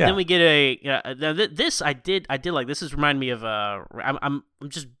 But then we get this I did like. This is remind me of I'm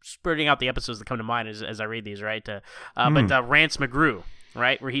just spurting out the episodes that come to mind as I read these, right? But Rance McGrew.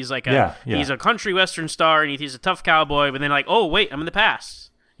 Right, where he's like he's a country western star and he's a tough cowboy, but then like, oh wait, I'm in the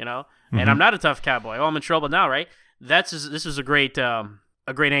past, you know, and I'm not a tough cowboy. Oh, I'm in trouble now, right? This is a great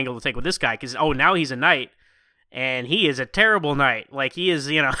angle to take with this guy because now he's a knight and he is a terrible knight. Like he is,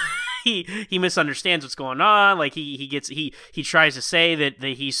 you know, he misunderstands what's going on. Like he tries to say that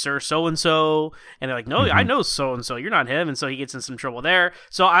he's Sir so and so, and they're like, no, I know so and so, you're not him, and so he gets in some trouble there.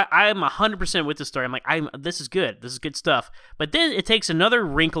 So I'm 100% with the story. I'm like, this is good stuff. But then it takes another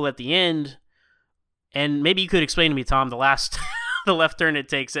wrinkle at the end, and maybe you could explain to me, Tom, the left turn it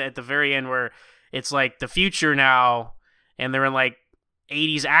takes at the very end where it's like the future now, and they're in like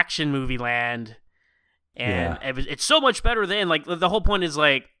 80s action movie land, and it's so much better than like the whole point is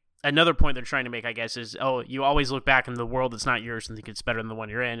like. Another point they're trying to make, I guess, is, you always look back in the world that's not yours and think it's better than the one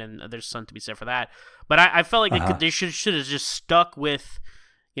you're in, and there's something to be said for that. But I felt like they should have just stuck with,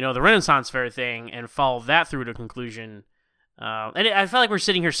 you know, the Renaissance Fair thing and followed that through to conclusion. I felt like we're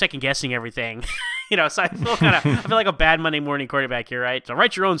sitting here second guessing everything, you know. So I feel like a bad Monday morning quarterback here, right? So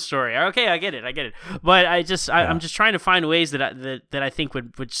write your own story. Okay, I get it. But I'm just trying to find ways that I think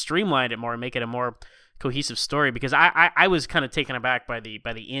would streamline it more and make it a more cohesive story, because I was kind of taken aback by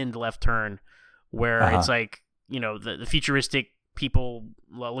the end left turn where it's like, you know, the futuristic people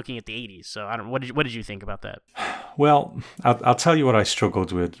looking at the 80s. So I don't. What did you think about that? Well, I'll tell you what I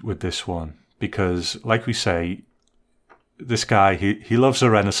struggled with this one, because like we say, this guy he loves a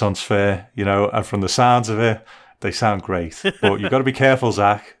Renaissance fair, you know, and from the sounds of it, they sound great. But you've got to be careful,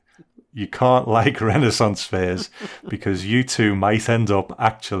 Zach. You can't like Renaissance fairs because you two might end up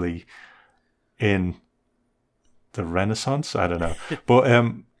actually in the Renaissance. I don't know,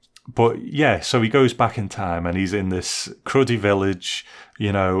 but yeah. So he goes back in time, and he's in this cruddy village.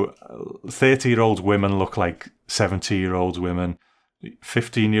 You know, 30-year-old women look like 70-year-old women.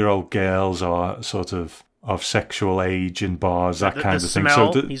 15-year-old girls are sort of sexual age in bars, that kind of thing.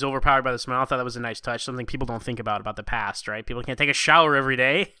 Smell, so he's overpowered by the smell. I thought that was a nice touch, something people don't think about the past, right? People can't take a shower every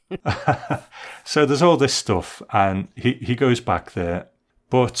day. So there's all this stuff, and he goes back there.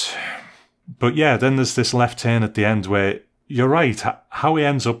 But yeah, then there's this left turn at the end where you're right. How he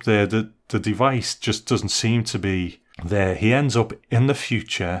ends up there, the device just doesn't seem to be there. He ends up in the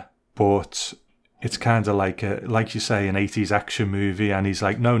future, but it's kind of like you say, an 80s action movie, and he's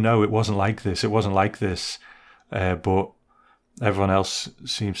like, no, it wasn't like this. It wasn't like this. But everyone else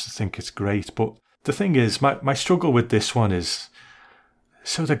seems to think it's great. But the thing is, my struggle with this one is,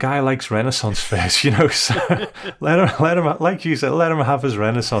 so the guy likes Renaissance fairs, so let him, like you said, let him have his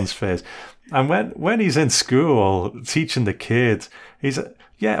Renaissance fairs. And when he's in school teaching the kids, he's a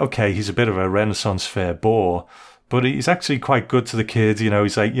bit of a Renaissance fair bore, but he's actually quite good to the kids.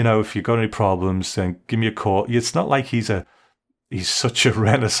 He's like, if you've got any problems, then give me a call. It's not like he's such a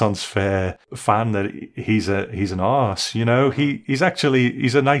Renaissance fair fan that he's an arse. He's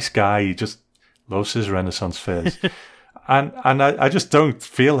a nice guy. He just loves his Renaissance fairs. And I just don't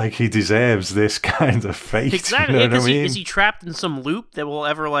feel like he deserves this kind of fate. Exactly. You know what I mean? Is he trapped in some loop that will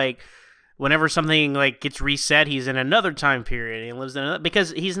ever, whenever something gets reset, he's in another time period. He lives in another,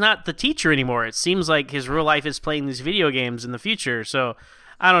 because he's not the teacher anymore. It seems like his real life is playing these video games in the future. So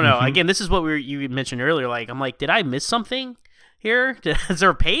I don't know. Mm-hmm. Again, this is what you mentioned earlier. I'm like, did I miss something here? Is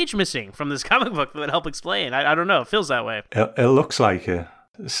there a page missing from this comic book that would help explain? I don't know. It feels that way. It looks like it.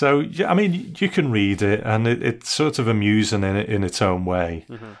 So, yeah, I mean, you can read it, and it's sort of amusing in its own way.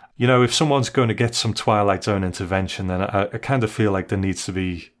 Mm-hmm. If someone's going to get some Twilight Zone intervention, then I kind of feel like there needs to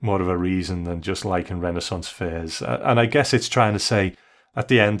be more of a reason than just liking Renaissance fairs. And I guess it's trying to say, at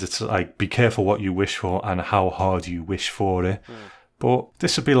the end, it's like, be careful what you wish for and how hard you wish for it. Mm. But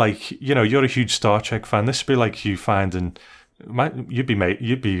this would be like, you're a huge Star Trek fan. This would be like you finding... You'd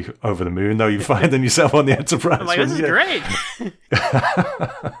be over the moon though. You finding yourself on the Enterprise. I'm like, this is great.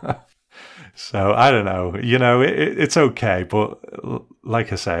 So I don't know. It's okay, but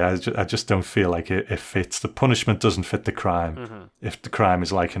like I say, I just don't feel like it fits. The punishment doesn't fit the crime. Mm-hmm. If the crime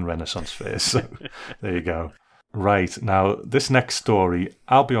is like in Renaissance fairs, so there you go. Right now, this next story,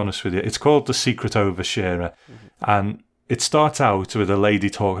 I'll be honest with you, it's called The Secret Oversharer, and it starts out with a lady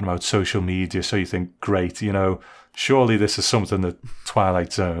talking about social media. So you think, great, surely this is something that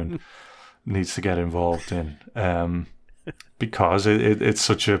Twilight Zone needs to get involved in, because it's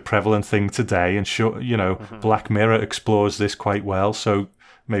such a prevalent thing today. And Black Mirror explores this quite well. So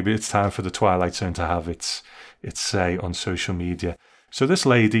maybe it's time for the Twilight Zone to have its say on social media. So this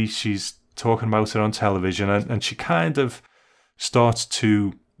lady, she's talking about it on television, and she kind of starts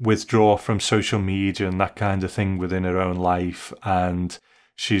to withdraw from social media and that kind of thing within her own life, and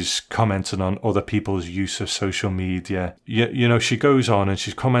she's commenting on other people's use of social media. She goes on and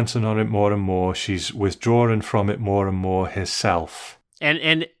she's commenting on it more and more. She's withdrawing from it more and more herself.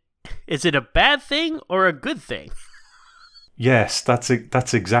 And is it a bad thing or a good thing? Yes, that's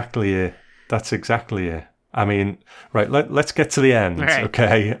exactly it. That's exactly it. I mean, right, let's get to the end, right.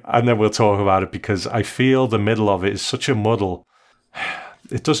 Okay? And then we'll talk about it, because I feel the middle of it is such a muddle.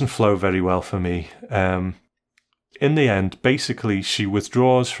 It doesn't flow very well for me. In the end, basically, she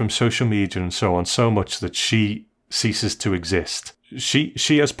withdraws from social media and so on so much that she ceases to exist.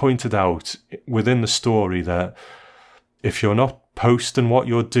 She has pointed out within the story that if you're not posting what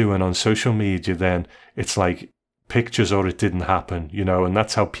you're doing on social media, then it's like pictures or it didn't happen, and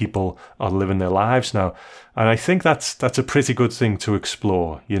that's how people are living their lives now. And I think that's a pretty good thing to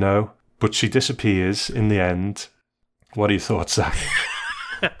explore, But she disappears in the end. What are your thoughts, Zach?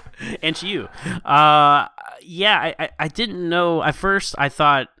 And to you. Yeah, I didn't know. At first, I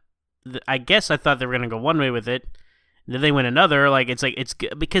thought they were going to go one way with it. Then they went another. It's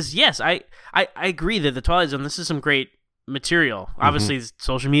good. Because, yes, I agree that the Twilight Zone, this is some great material. Mm-hmm. Obviously,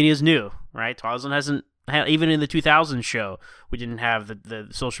 social media is new, right? Twilight Zone hasn't, even in the 2000s show, we didn't have the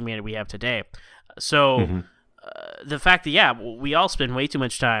social media we have today. So, the fact that, we all spend way too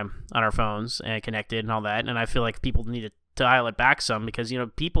much time on our phones and connected and all that, and I feel like people need to dial it back some, because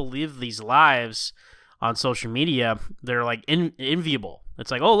people live these lives on social media. They're like enviable. It's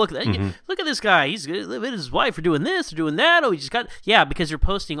like, oh, look at this guy. He's with his wife are doing this, or doing that. Oh, he just got because you're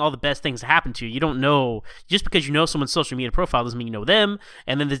posting all the best things that happen to you. You don't know, just because you know someone's social media profile doesn't mean you know them.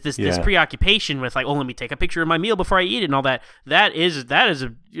 And then there's this preoccupation with let me take a picture of my meal before I eat it and all that. That is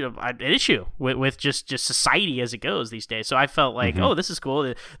a an issue with just society as it goes these days. So I felt like, oh, this is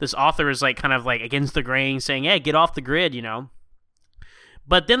cool. This author is kind of against the grain, saying, hey, get off the grid,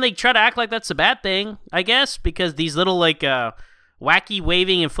 But then they try to act like that's a bad thing, I guess, because these little wacky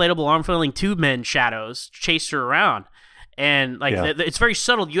waving inflatable arm flailing tube men shadows chased her around, and like it's very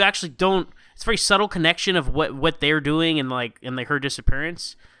subtle. You actually don't. It's a very subtle connection of what they're doing and her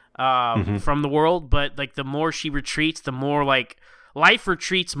disappearance from the world. But like the more she retreats, the more like life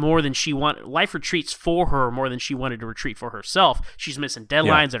retreats more than she want. Life retreats for her more than she wanted to retreat for herself. She's missing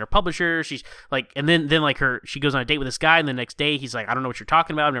deadlines at her publisher. She's like, and then like she goes on a date with this guy, and the next day he's like, I don't know what you're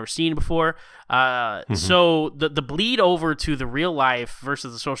talking about. I've never seen you before. So the bleed over to the real life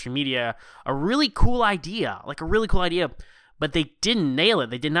versus the social media, a really cool idea, but they didn't nail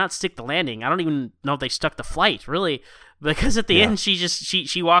it. They did not stick the landing. I don't even know if they stuck the flight, really, because at the end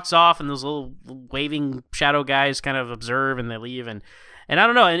she walks off, and those little waving shadow guys kind of observe, and they leave, and I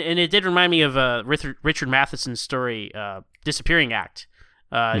don't know. And it did remind me of Richard Matheson's story, Disappearing Act,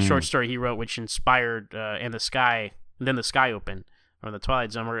 short story he wrote, which inspired And Then the Sky Opened, or The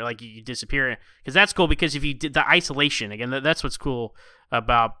Twilight Zone, where like you disappear, because that's cool. Because if you did the isolation again, that's what's cool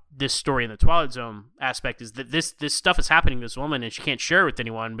about this story in the Twilight Zone aspect, is that this stuff is happening to this woman, and she can't share it with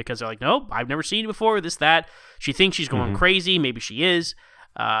anyone because they're like, nope, I've never seen you before. This, that. She thinks she's going crazy. Maybe she is.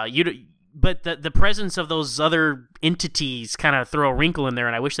 But the presence of those other entities kind of throw a wrinkle in there,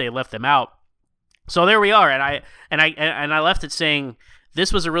 and I wish they had left them out. So there we are, and I left it saying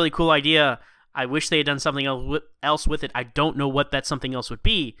this was a really cool idea. I wish they had done something else with it. I don't know what that something else would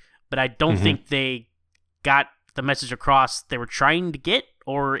be, but I don't think they got the message across they were trying to get,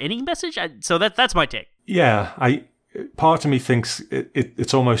 or any message. So that's my take. Yeah, part of me thinks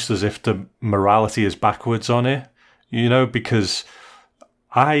it's almost as if the morality is backwards on it, because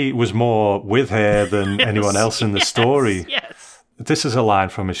I was more with her than anyone else in the story. Yes. This is a line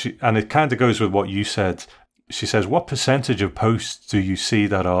from her, and it kind of goes with what you said. She says, what percentage of posts do you see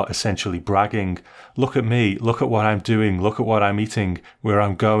that are essentially bragging? Look at me, look at what I'm doing, look at what I'm eating, where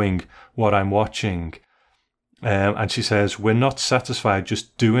I'm going, what I'm watching. And she says, we're not satisfied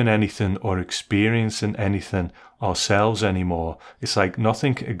just doing anything or experiencing anything ourselves anymore. It's like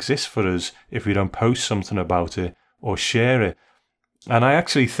nothing exists for us if we don't post something about it or share it. And I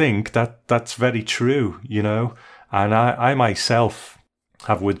actually think that that's very true, and I myself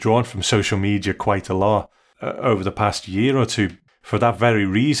have withdrawn from social media quite a lot over the past year or two. For that very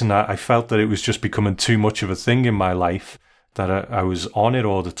reason, I felt that it was just becoming too much of a thing in my life, that I was on it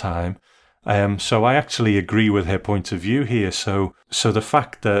all the time. So I actually agree with her point of view here. So the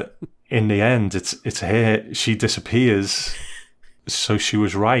fact that in the end it's her, she disappears, so she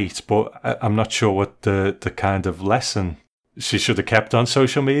was right, but I'm not sure what the kind of lesson she should have kept on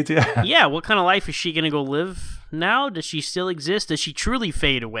social media. Yeah, what kind of life is she going to go live now? Does she still exist? Does she truly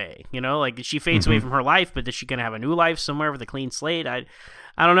fade away? Like, she fades away from her life, but is she going to have a new life somewhere with a clean slate? I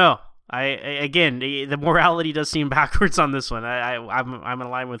don't know. Again, the morality does seem backwards on this one. I'm in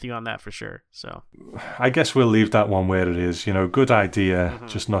line with you on that for sure. So I guess we'll leave that one where it is. Good idea,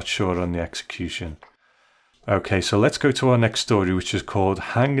 just not sure on the execution. Okay, so let's go to our next story, which is called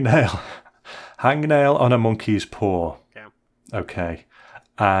Hangnail. Hangnail on a Monkey's Paw. Okay,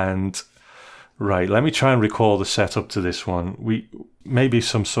 and right, let me try and recall the setup to this one. Maybe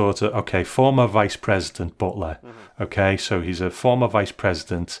some sort of, former Vice President Butler. Okay, so he's a former Vice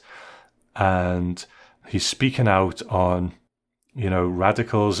President, and he's speaking out on,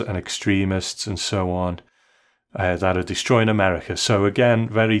 radicals and extremists and so on that are destroying America. So again,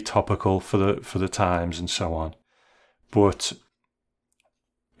 very topical for the times and so on. But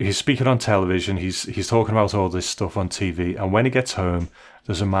he's speaking on television, he's talking about all this stuff on TV, and when he gets home,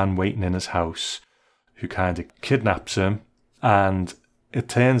 there's a man waiting in his house who kind of kidnaps him, and it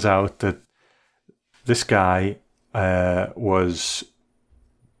turns out that this guy was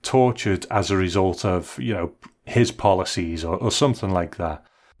tortured as a result of, his policies or something like that.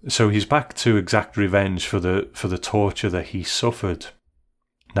 So he's back to exact revenge for the torture that he suffered.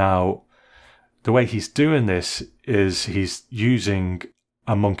 Now, the way he's doing this is he's using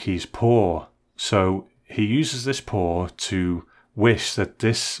a monkey's paw. So he uses this paw to wish that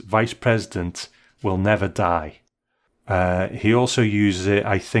this vice president will never die. He also uses it,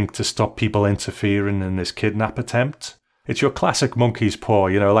 I think, to stop people interfering in this kidnap attempt. It's your classic monkey's paw,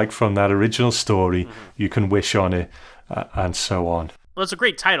 like from that original story. You can wish on it and so on. Well, it's a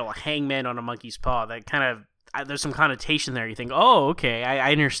great title, Hangman on a Monkey's Paw. That kind of, there's some connotation there. You think, oh, okay,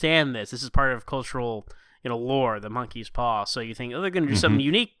 I understand this. This is part of cultural lore, the monkey's paw. So you think, oh, they're going to do something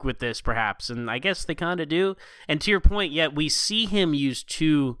unique with this, perhaps. And I guess they kind of do. And to your point, we see him use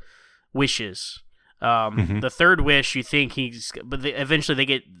two wishes. The third wish, you think eventually they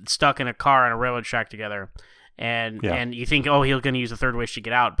get stuck in a car on a railroad track together. And you think, oh, he's going to use the third wish to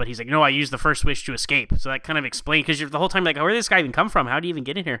get out. But he's like, no, I used the first wish to escape. So that kind of explains, because you're the whole time like, where did this guy even come from? How did he even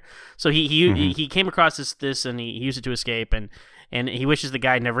get in here? So he came across this and he used it to escape. And he wishes the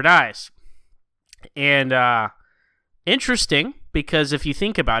guy never dies. And interesting, because if you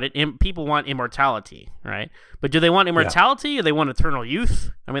think about it, people want immortality, right? But do they want immortality or they want eternal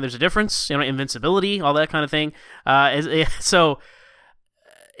youth? I mean, there's a difference, invincibility, all that kind of thing.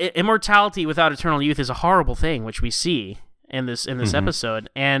 Immortality without eternal youth is a horrible thing, which we see in this episode.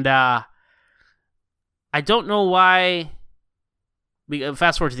 And I don't know why.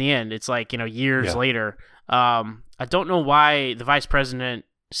 Fast forward to the end, it's like years later. I don't know why the vice president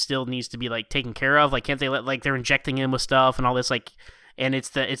still needs to be like taken care of. Like, can't they they're injecting him with stuff and all this, and it's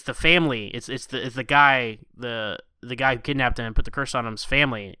the family, it's the guy who kidnapped him and put the curse on him's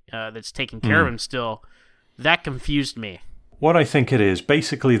family that's taking care of him still. That confused me. What I think it is,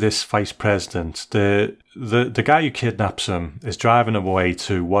 basically this vice president, the guy who kidnaps him is driving him away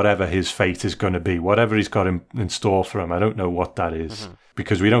to whatever his fate is going to be, whatever he's got in store for him. I don't know what that is,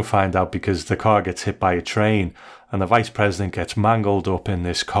 because we don't find out, because the car gets hit by a train and the vice president gets mangled up in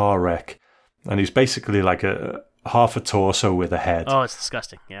this car wreck. And he's basically like a half a torso with a head. Oh, it's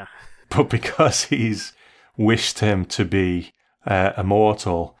disgusting, yeah. But because he's wished him to be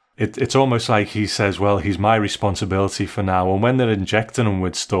immortal, it's almost like he says, well, he's my responsibility for now. And when they're injecting him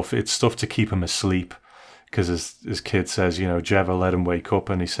with stuff, it's stuff to keep him asleep. Because his kid says, Jeva, let him wake up.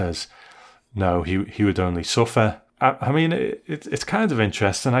 And he says, no, he would only suffer. I mean, it's kind of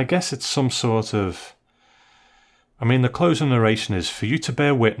interesting. I guess it's some sort of... I mean, the closing narration is, for you to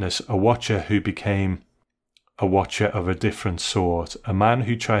bear witness, a watcher who became a watcher of a different sort, a man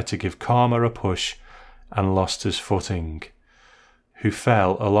who tried to give karma a push and lost his footing, who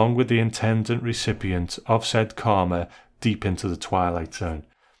fell, along with the intended recipient of said karma, deep into the Twilight Zone.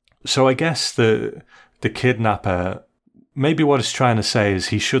 So I guess the kidnapper, maybe what it's trying to say is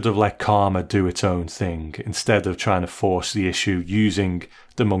he should have let karma do its own thing, instead of trying to force the issue using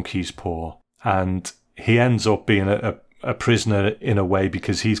the monkey's paw. And he ends up being a prisoner in a way,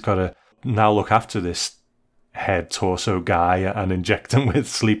 because he's got to now look after this head torso guy and inject him with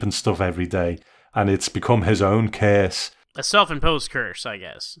sleep and stuff every day. And it's become his own curse. A self-imposed curse, I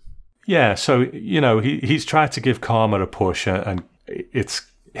guess. Yeah, so, he's tried to give karma a push and it's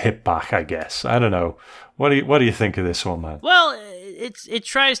hit back, I guess. I don't know. What do you think of this one, man? Well, it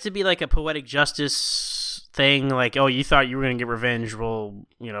tries to be like a poetic justice thing, like, oh, you thought you were going to get revenge, well,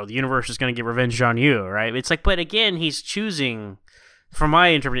 the universe is going to get revenge on you, right? It's like, but again, he's choosing, from my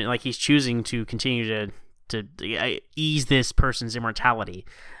interpretation, like he's choosing to continue to ease this person's immortality,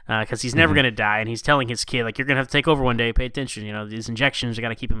 because he's never going to die, and he's telling his kid, like, you're going to have to take over one day, pay attention, these injections, you got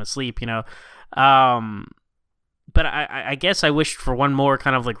to keep him asleep, But I guess I wished for one more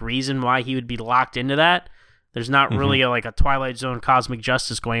kind of like reason why he would be locked into that. There's not really a Twilight Zone cosmic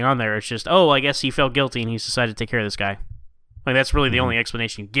justice going on there. It's just, oh, I guess he felt guilty and he's decided to take care of this guy. Like, that's really the only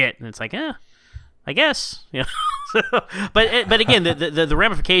explanation you get, and it's like, I guess, but again, the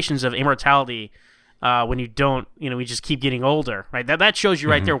ramifications of immortality, when you don't, we just keep getting older, right? That shows you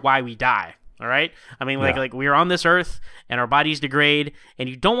right there why we die. All right. I mean, like we're on this earth and our bodies degrade, and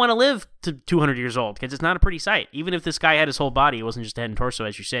you don't want to live to 200 years old, because it's not a pretty sight. Even if this guy had his whole body, it wasn't just head and torso,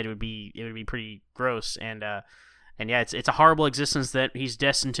 as you said, it would be pretty gross. And yeah, it's a horrible existence that he's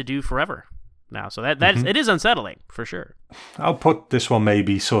destined to do forever now. So it is unsettling for sure. I'll put this one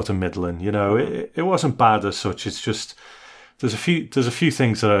maybe sort of middling. It wasn't bad as such. It's just there's a few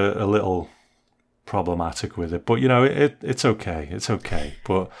things that are a little problematic with it, but it's okay. It's okay.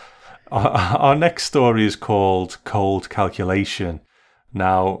 But our next story is called Cold Calculation.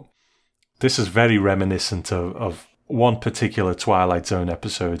 Now, this is very reminiscent of one particular Twilight Zone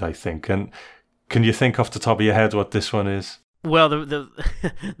episode, I think. And can you think off the top of your head what this one is? Well,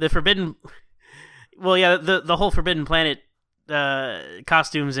 the Forbidden... Well, yeah, the whole Forbidden Planet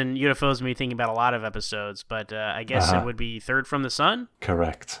costumes and UFOs me thinking about a lot of episodes, but I guess it would be Third from the Sun?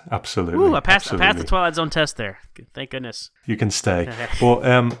 Correct. Absolutely. Ooh, I passed the Twilight Zone test there. Thank goodness. You can stay.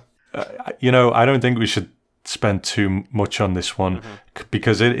 But... I don't think we should spend too much on this one,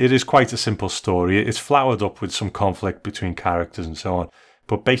 because it is quite a simple story. It's flowered up with some conflict between characters and so on.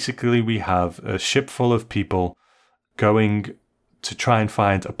 But basically, we have a ship full of people going to try and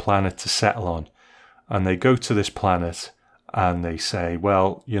find a planet to settle on. And they go to this planet and they say,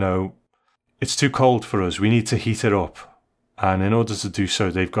 well, it's too cold for us. We need to heat it up. And in order to do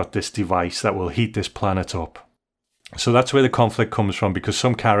so, they've got this device that will heat this planet up. So that's where the conflict comes from, because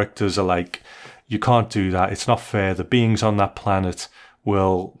some characters are like, you can't do that. It's not fair. The beings on that planet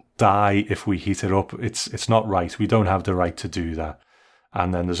will die if we heat it up. It's not right. We don't have the right to do that.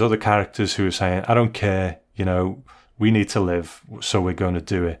 And then there's other characters who are saying, I don't care. We need to live, so we're going to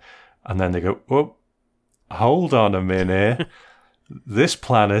do it. And then they go, oh, hold on a minute. This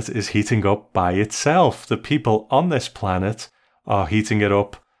planet is heating up by itself. The people on this planet are heating it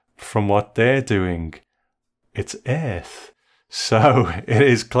up from what they're doing. it's Earth. So it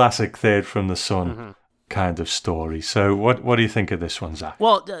is classic Third from the Sun kind of story. So what do you think of this one, Zach?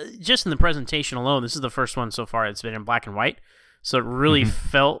 Well, just in the presentation alone, this is the first one so far that's been in black and white. So it really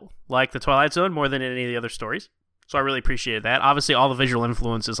felt like the Twilight Zone more than any of the other stories. So I really appreciated that. Obviously, all the visual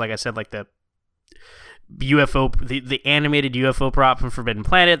influences, like I said, like the UFO, the animated UFO prop from Forbidden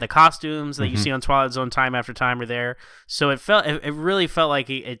Planet, the costumes that you see on Twilight Zone time after time are there. So it really felt like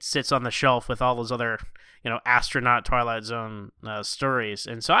it sits on the shelf with all those other, astronaut Twilight Zone stories.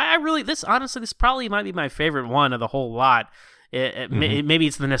 And so I really, this probably might be my favorite one of the whole lot. Maybe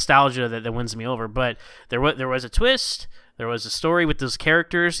it's the nostalgia that wins me over, but there was a twist. There was a story with those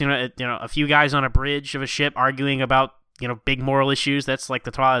characters. A few guys on a bridge of a ship arguing about big moral issues. That's like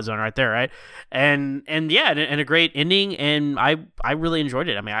the Twilight Zone right there, right? And a great ending. And I really enjoyed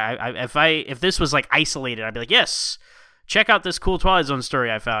it. I mean, if this was like isolated, I'd be like, yes, check out this cool Twilight Zone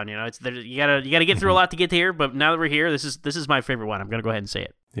story I found. You gotta get through a lot to get here. But now that we're here, this is my favorite one. I'm gonna go ahead and say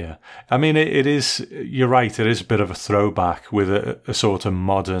it. Yeah, I mean, it is. You're right. It is a bit of a throwback with a sort of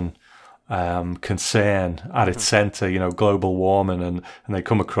modern concern at its center. Global warming, and they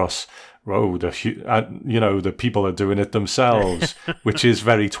come across. The people are doing it themselves, which is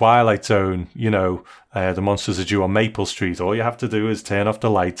very Twilight Zone. The monsters are due on Maple Street. All you have to do is turn off the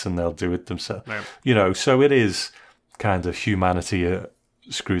lights and they'll do it themselves. Right. So it is kind of humanity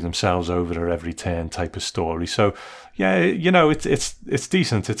screw themselves over at every turn type of story. So yeah, it's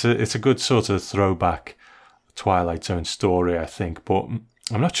decent. It's a good sort of throwback Twilight Zone story, I think. But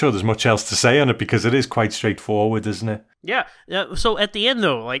I'm not sure there's much else to say on it because it is quite straightforward, isn't it? Yeah. So at the end,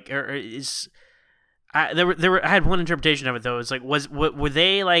 though, like, I had one interpretation of it though. It's like, were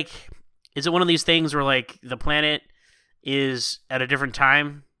they like? Is it one of these things where like the planet is at a different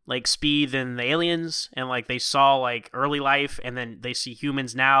time, like speed than the aliens, and like they saw like early life, and then they see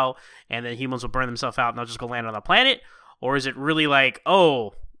humans now, and then humans will burn themselves out, and they'll just go land on the planet, or is it really like,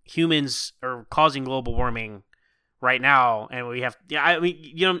 oh, humans are causing global warming right now, and we have, I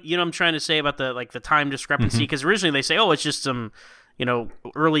mean, what I'm trying to say about the time discrepancy, because originally they say, oh, it's just some,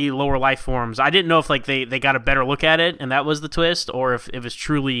 early lower life forms. I didn't know if like they got a better look at it, and that was the twist, or if it was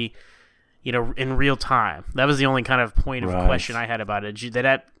truly, in real time. That was the only kind of point of question I had about it. Did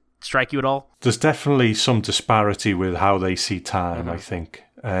that strike you at all? There's definitely some disparity with how they see time, I think.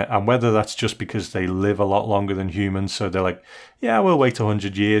 And whether that's just because they live a lot longer than humans, so they're like, yeah, we'll wait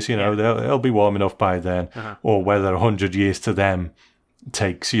 100 years, they'll be warm enough by then, or whether 100 years to them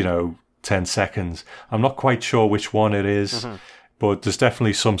takes, 10 seconds. I'm not quite sure which one it is, but there's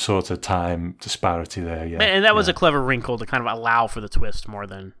definitely some sort of time disparity there, yeah. And that was a clever wrinkle to kind of allow for the twist more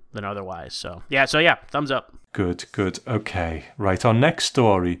than otherwise. So yeah, thumbs up. Good. Okay, right, our next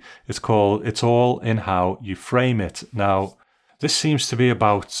story is called It's All in How You Frame It. Now, this seems to be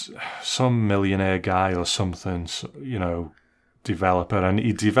about some millionaire guy or something, developer, and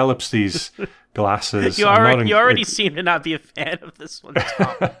he develops these glasses. You already seem to not be a fan of this one,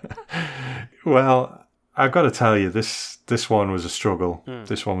 Tom. Well, I've got to tell you, this one was a struggle.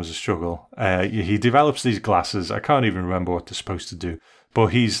 This one was a struggle. He develops these glasses. I can't even remember what they're supposed to do, but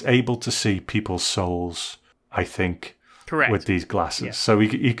he's able to see people's souls, I think. Correct. With these glasses. Yeah. So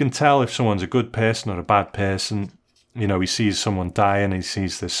he can tell if someone's a good person or a bad person. He sees someone dying, he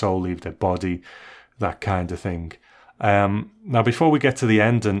sees their soul leave their body, that kind of thing. Now, before we get to the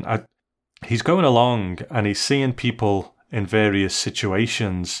end, he's going along and he's seeing people in various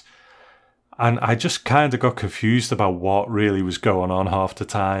situations, and I just kind of got confused about what really was going on half the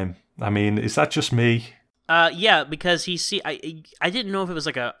time. I mean, is that just me? Yeah, because I didn't know if it was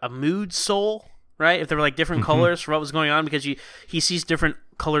like a mood soul, right? If there were like different colors for what was going on, because he sees different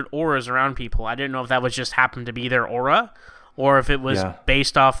colored auras around people. I didn't know if that was just happened to be their aura, or if it was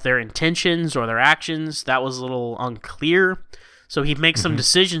based off their intentions or their actions. That was a little unclear. So he makes some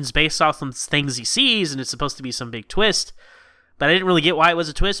decisions based off of things he sees, and it's supposed to be some big twist. But I didn't really get why it was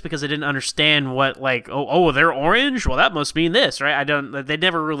a twist, because I didn't understand what, like, oh, they're orange? Well, that must mean this, right? They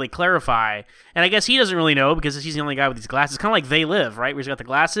never really clarify. And I guess he doesn't really know, because he's the only guy with these glasses. Kind of like They Live, right? Where he's got the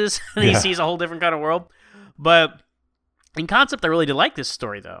glasses, and he sees a whole different kind of world. But in concept, I really did like this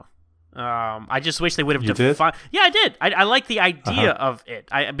story, though. I just wish they would have defined. Yeah, I did. I like the idea of it.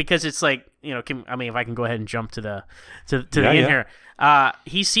 Because it's like, if I can go ahead and jump to the end here.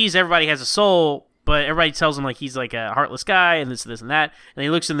 He sees everybody has a soul, but everybody tells him like he's like a heartless guy and this and that. And he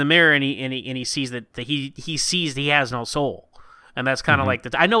looks in the mirror and he sees that he sees that he has no soul, and that's kind of like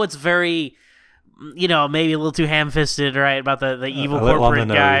I know it's very, maybe a little too ham-fisted, right, about the evil corporate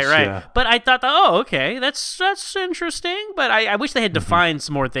guy, right? Yeah. But I thought, okay, that's interesting. But I wish they had defined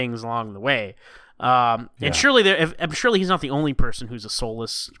some more things along the way. And surely he's not the only person who's a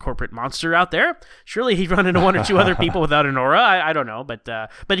soulless corporate monster out there. Surely he'd run into one or two other people without an aura. I don't know,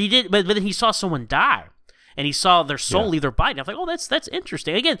 but he did. But then he saw someone die, and he saw their soul leave their body. And I was like, oh, that's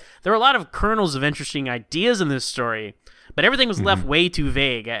interesting. Again, there are a lot of kernels of interesting ideas in this story, but everything was left way too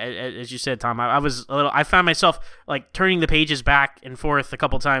vague, as you said, Tom. I found myself like turning the pages back and forth a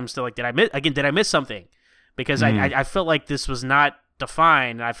couple times to like, did I miss something? Because I felt like this was not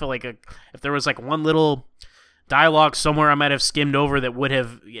defined. I feel like if there was like one little dialogue somewhere I might have skimmed over that would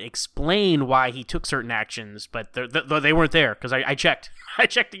have explained why he took certain actions, but they weren't there because I checked. I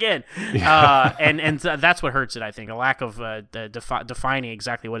checked again, and that's what hurts it. I think a lack of defining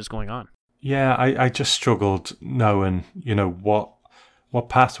exactly what is going on. Yeah, I just struggled knowing, what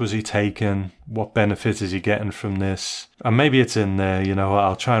path was he taking? What benefit is he getting from this? And maybe it's in there,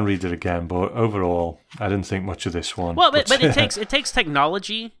 I'll try and read it again, but overall, I didn't think much of this one. Well, but it takes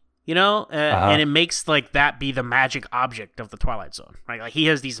technology, and it makes like that be the magic object of the Twilight Zone, right? Like he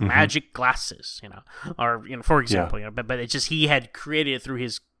has these magic glasses, or for example, but it's just he had created it through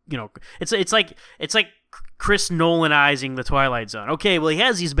his, it's like Chris Nolanizing the Twilight Zone. Okay, well, he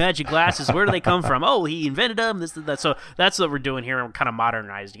has these magic glasses. Where do they come from? Oh, he invented them. This, that. So that's what we're doing here. I'm kind of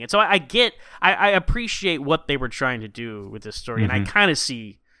modernizing it. So I appreciate what they were trying to do with this story, and I kind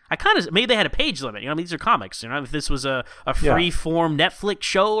of maybe they had a page limit. These are comics. If this was a free form Netflix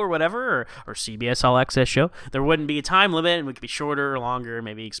show or whatever, or CBS All Access show, there wouldn't be a time limit, and we could be shorter or longer,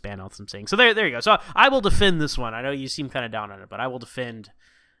 maybe expand on some things. So there you go. So I will defend this one. I know you seem kind of down on it, but I will defend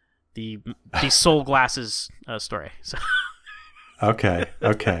the soul glasses story. So. Okay.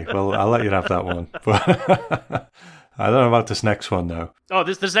 Well, I'll let you have that one. But I don't know about this next one though. Oh,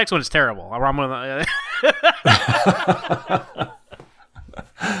 this next one is terrible. I'm gonna.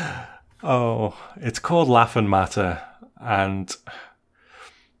 Oh, it's called Laughing Matter, and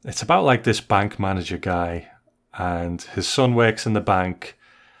it's about like this bank manager guy, and his son works in the bank.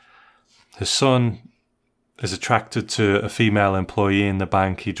 His son is attracted to a female employee in the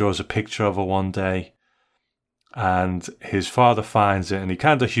bank. He draws a picture of her one day, and his father finds it, and he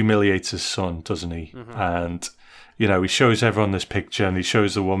kind of humiliates his son, doesn't he? And, he shows everyone this picture, and he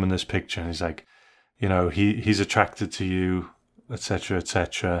shows the woman this picture, and he's like, he's attracted to you,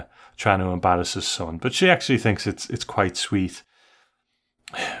 etc., trying to embarrass his son. But she actually thinks it's quite sweet.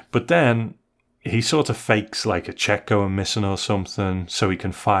 But then he sort of fakes like a check going missing or something so he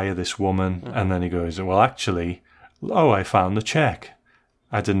can fire this woman. And then he goes, well, actually, I found the check.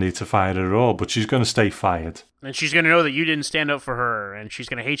 I didn't need to fire her at all, but she's going to stay fired. And she's going to know that you didn't stand up for her, and she's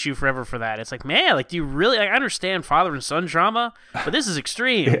going to hate you forever for that. It's like, man, like, do you really... I understand father and son drama, but this is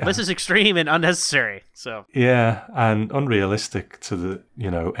extreme. Yeah. This is extreme and unnecessary. So yeah, and unrealistic to the,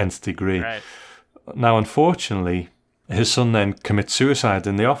 nth degree. Right. Now, unfortunately, his son then commits suicide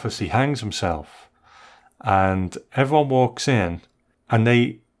in the office. He hangs himself. And everyone walks in,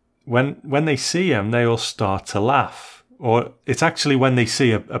 and when they see him, they all start to laugh. Or it's actually when they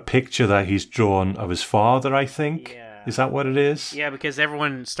see a picture that he's drawn of his father, I think. Yeah. Is that what it is? Yeah, because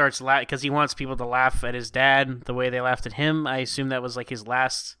everyone starts laughing because he wants people to laugh at his dad the way they laughed at him. I assume that was like his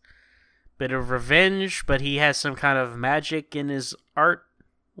last bit of revenge, but he has some kind of magic in his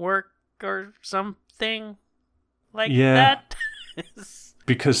artwork or something like that.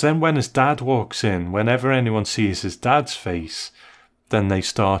 Because then when his dad walks in, whenever anyone sees his dad's face, then they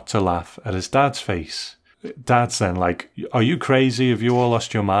start to laugh at his dad's face. Dad's then like, are you crazy? Have you all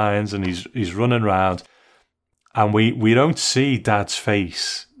lost your minds? And he's running around. And we don't see Dad's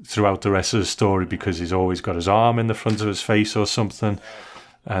face throughout the rest of the story because he's always got his arm in the front of his face or something.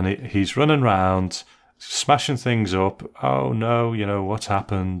 And he's running around, smashing things up. Oh no, what's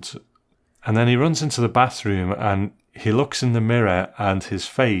happened? And then he runs into the bathroom and he looks in the mirror and his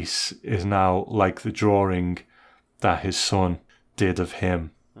face is now like the drawing that his son did of him.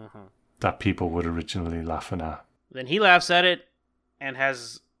 That people were originally laughing at. Then he laughs at it and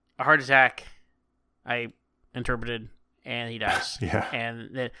has a heart attack, I interpreted, and he dies. Yeah.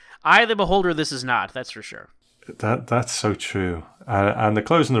 And I, the beholder, this is not, that's for sure. That's so true. And the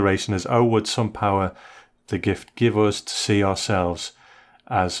closing narration is, oh, would some power the gift give us to see ourselves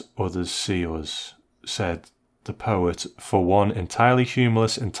as others see us, said the poet, for one entirely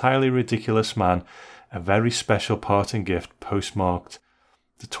humorless, entirely ridiculous man, a very special parting gift postmarked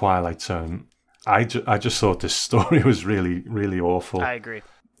The Twilight Zone. I just thought this story was really, really awful. I agree.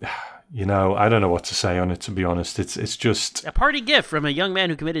 I don't know what to say on it, to be honest. It's just... a party gift from a young man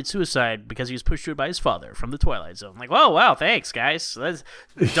who committed suicide because he was pushed to it by his father from The Twilight Zone. Like, whoa, wow, thanks, guys. That's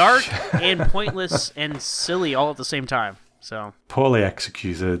dark and pointless and silly all at the same time. So poorly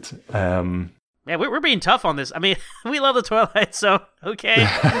executed. Yeah, we're being tough on this. I mean, we love the Twilight Zone. Okay,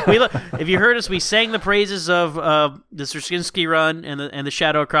 if you heard us, we sang the praises of the Straczynski run and the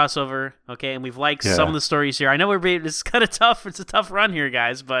Shadow crossover. Okay, and we've liked some of the stories here. I know it's kind of tough. It's a tough run here,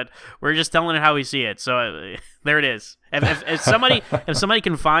 guys, but we're just telling it how we see it. So there it is. If somebody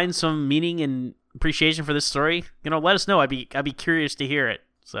can find some meaning and appreciation for this story, let us know. I'd be curious to hear it.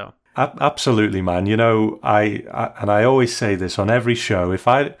 So. Absolutely, man. I always say this on every show. If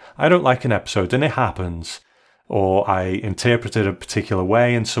I don't like an episode and it happens, or I interpret it a particular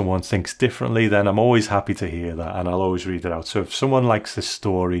way and someone thinks differently, then I'm always happy to hear that and I'll always read it out. So if someone likes this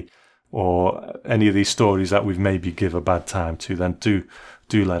story or any of these stories that we've maybe give a bad time to, then do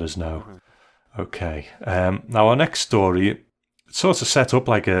let us know. Okay. Now our next story, sort of set up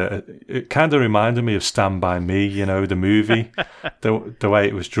like it kind of reminded me of Stand By Me, the movie, the way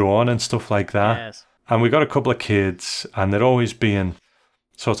it was drawn and stuff like that. Yes. And we got a couple of kids, and they're always being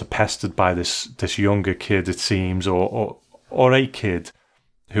sort of pestered by this younger kid, it seems, or a kid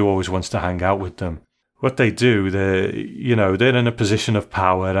who always wants to hang out with them. What they do, they're in a position of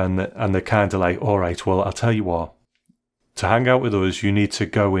power, and they're kind of like, all right, well, I'll tell you what, to hang out with us, you need to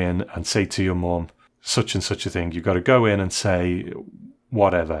go in and say to your mum, such and such a thing. You've got to go in and say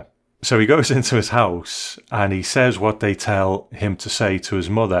whatever. So he goes into his house and he says what they tell him to say to his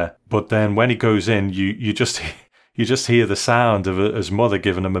mother. But then when he goes in, you just hear the sound of his mother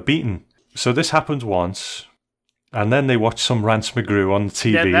giving him a beating. So this happened once, and then they watched some Rance McGrew on the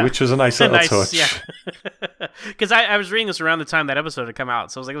TV, which was a nice little touch. Yeah. Because I was reading this around the time that episode had come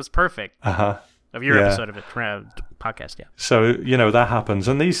out, so I was like, it was perfect. Of your episode of it, podcast, yeah. So, that happens.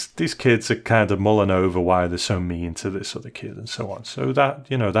 And these kids are kind of mulling over why they're so mean to this other kid and so on. So that,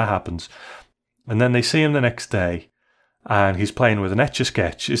 that happens. And then they see him the next day, and he's playing with an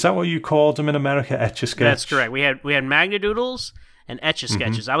Etch-a-Sketch. Is that what you called them in America, Etch-a-Sketch? That's correct. We had Magnadoodles and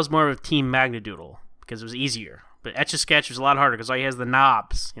Etch-a-Sketches. I was more of a team Magnadoodle because it was easier. But Etch-a-Sketch was a lot harder because all he has the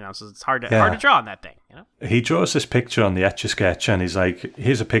knobs, so it's hard to draw on that thing, He draws this picture on the Etch-a-Sketch, and he's like,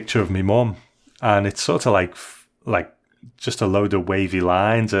 here's a picture of me mum. And it's sort of like just a load of wavy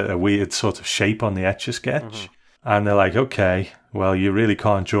lines, a weird sort of shape on the Etch-a-Sketch. And they're like, okay, well, you really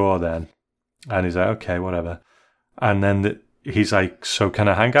can't draw then. And he's like, okay, whatever. And then he's like, so can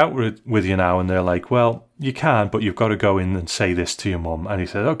I hang out with you now? And they're like, well, you can, but you've got to go in and say this to your mum. And he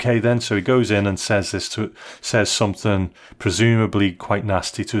says, okay, then. So he goes in and says something presumably quite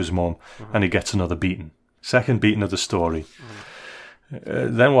nasty to his mum, and he gets another beating. Second beating of the story.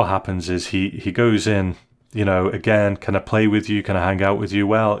 Then what happens is he goes in, again, can I play with you? Can I hang out with you?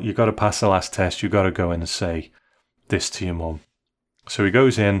 Well, you got to pass the last test. You got to go in and say this to your mum. So he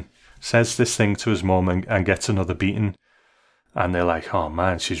goes in, says this thing to his mum, and gets another beating. And they're like, oh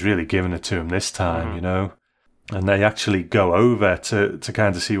man, she's really giving it to him this time, And they actually go over to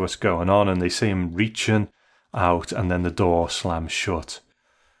kind of see what's going on, and they see him reaching out, and then the door slams shut.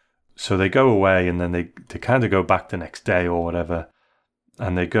 So they go away, and then they kind of go back the next day or whatever.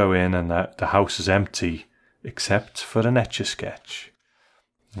 And they go in, and the house is empty, except for an Etch-a-Sketch.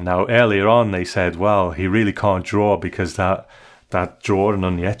 Now, earlier on, they said, well, he really can't draw because that drawing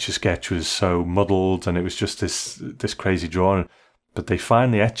on the Etch-a-Sketch was so muddled, and it was just this crazy drawing. But they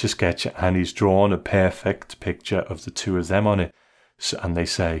find the Etch-a-Sketch, and he's drawn a perfect picture of the two of them on it. So, and they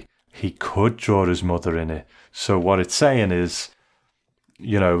say, he could draw his mother in it. So what it's saying is,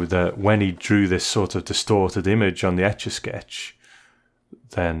 that when he drew this sort of distorted image on the Etch-a-Sketch,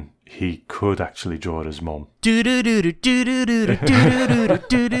 then he could actually draw his mum.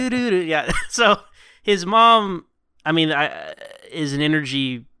 Yeah. So his mom, is an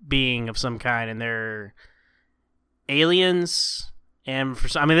energy being of some kind, and they're aliens. And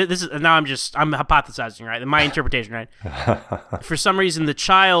this is now I'm hypothesizing, right? My interpretation, right? For some reason, the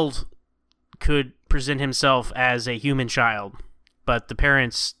child could present himself as a human child, but the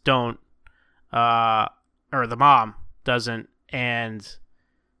parents don't, or the mom doesn't, and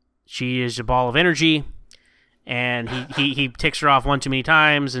she is a ball of energy, and he ticks her off one too many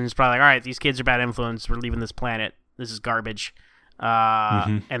times, and it's probably like, all right, these kids are bad influence. We're leaving this planet. This is garbage.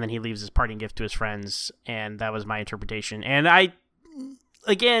 And then he leaves his parting gift to his friends, and that was my interpretation. And I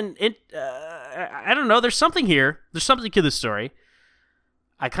don't know. There's something here. There's something to this story.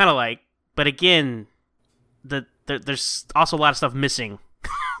 I kind of like, but again, there's also a lot of stuff missing,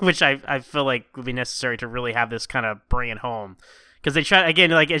 which I feel like would be necessary to really have this kind of bring it home. Because they try,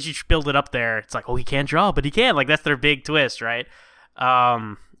 again, like, as you build it up there, it's like, oh, he can't draw, but he can. Like, that's their big twist, right?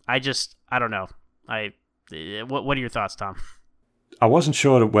 I don't know. What are your thoughts, Tom? I wasn't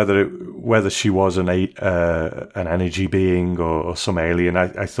sure whether she was an energy being or some alien.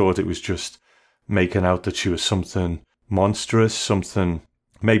 I thought it was just making out that she was something monstrous, something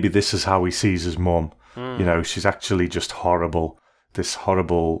maybe this is how he sees his mum. You know, she's actually just horrible. This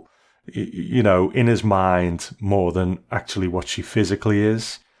horrible, you know, in his mind more than actually what she physically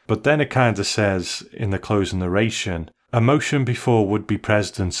is. But then it kind of says in the closing narration, a motion before would-be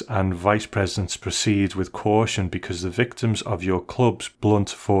presidents and vice presidents proceed with caution because the victims of your club's blunt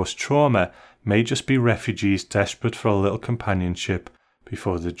force trauma may just be refugees desperate for a little companionship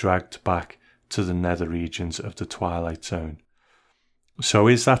before they're dragged back to the nether regions of the Twilight Zone. So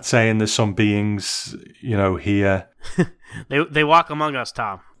is that saying there's some beings, you know, here? They walk among us,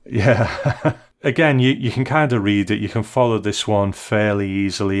 Tom. Yeah. Again, you can kind of read it. You can follow this one fairly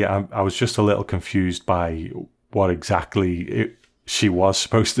easily. I was just a little confused by what exactly she was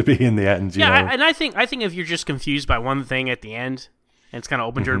supposed to be in the end. You know? And I think if you're just confused by one thing at the end, and it's kind of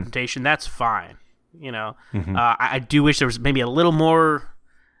open to interpretation, that's fine. You know, I do wish there was maybe a little more,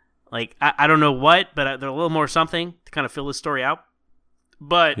 like, I don't know what, but there a little more something to kind of fill this story out.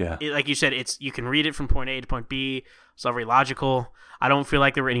 But like you said, you can read it from point A to point B. It's all very logical. I don't feel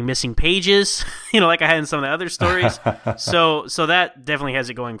like there were any missing pages, you know, like I had in some of the other stories. so that definitely has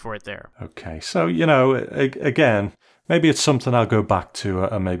it going for it there. Okay, so, you know, again, maybe it's something I'll go back to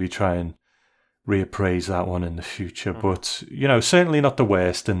and maybe try and reappraise that one in the future. But, you know, certainly not the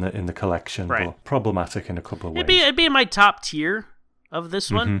worst in the collection, but problematic in a couple of ways. It'd be in my top tier of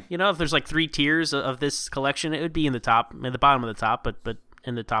this one. You know, if there's like 3 tiers of this collection, it would be in the bottom of the top, but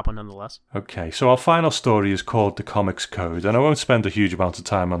in the top one nonetheless. Okay, so our final story is called The Comics Code, and I won't spend a huge amount of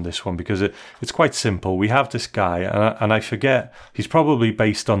time on this one because it's quite simple. We have this guy, and I forget, he's probably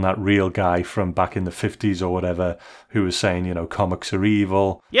based on that real guy from back in the 50s or whatever, who was saying, you know, comics are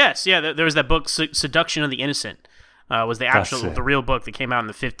evil. Yes, yeah, there was that book, Seduction of the Innocent. Was the real book that came out in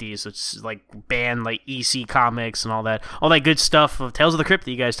the 50s. It's like banned like EC Comics and all that good stuff of Tales of the Crypt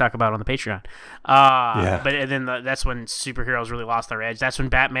that you guys talk about on the Patreon. But then that's when superheroes really lost their edge. That's when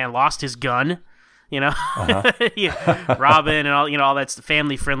Batman lost his gun. You know, Robin and all that's the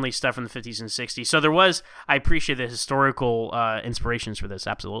family friendly stuff from the 50s and 60s. So I appreciate the historical inspirations for this.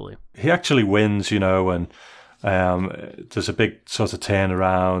 Absolutely, he actually wins. You know, and. There's a big sort of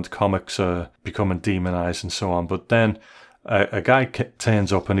turnaround, comics are becoming demonized and so on, but then a guy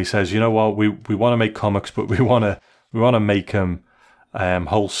turns up and he says, you know what, we want to make comics, but we want to make them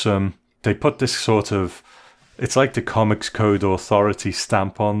wholesome. They put this sort of, it's like the Comics Code Authority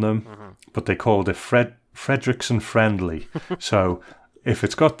stamp on them, but they called it Fredrickson friendly. So if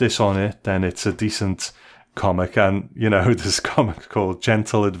it's got this on it, then it's a decent comic. And, you know, there's comics called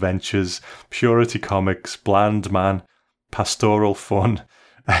Gentle Adventures, Purity Comics, Bland Man, Pastoral Fun,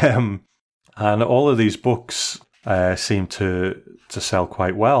 and all of these books seem to sell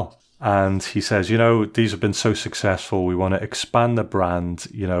quite well. And he says, you know, these have been so successful, we want to expand the brand,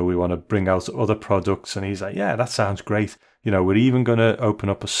 you know, we want to bring out other products. And he's like, yeah, that sounds great, you know, we're even going to open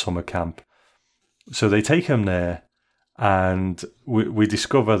up a summer camp. So they take him there, and we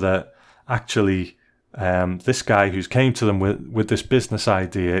discover that actually this guy who's came to them with this business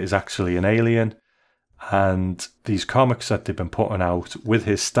idea is actually an alien, and these comics that they've been putting out with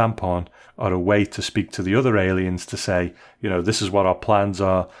his stamp on are a way to speak to the other aliens to say, you know, this is what our plans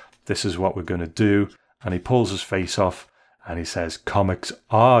are, this is what we're going to do. And he pulls his face off and he says, comics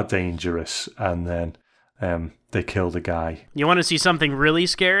are dangerous, and then they kill the guy. You want to see something really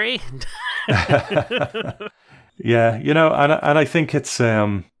scary? Yeah, you know, and I think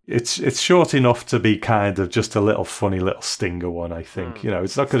it's short enough to be kind of just a little funny little stinger one, I think. You know,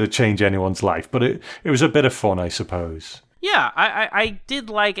 it's not going to change anyone's life, but it was a bit of fun, I suppose. Yeah, I did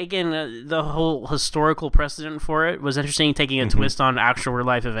like, again, the whole historical precedent for it was interesting, taking a twist on actual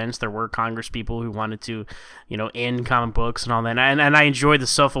real-life events. There were Congress people who wanted to, you know, end comic books and all that. And I enjoyed the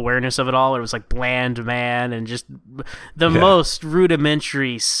self-awareness of it all. It was like Bland Man and just the most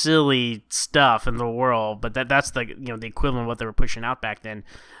rudimentary, silly stuff in the world. But that's the, you know, the equivalent of what they were pushing out back then.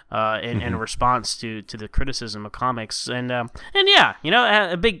 In response to the criticism of comics, and yeah, you know,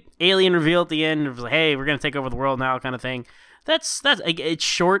 a big alien reveal at the end of like, hey, we're gonna take over the world now, kind of thing. That's it's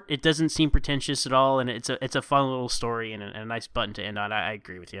short. It doesn't seem pretentious at all, and it's a fun little story and a nice button to end on. I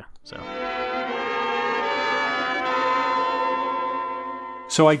agree with you.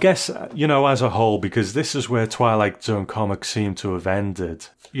 So I guess, you know, as a whole, because this is where Twilight Zone comics seem to have ended,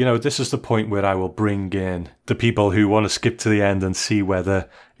 you know, this is the point where I will bring in the people who want to skip to the end and see whether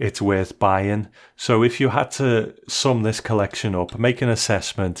it's worth buying. So if you had to sum this collection up, make an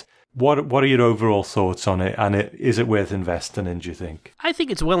assessment, what are your overall thoughts on it, and is it worth investing in, do you think? I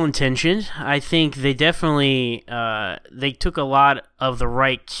think it's well-intentioned. I think they definitely they took a lot of the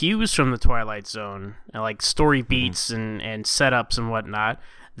right cues from the Twilight Zone, like story beats and setups and whatnot.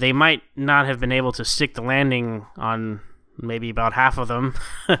 They might not have been able to stick the landing on maybe about half of them.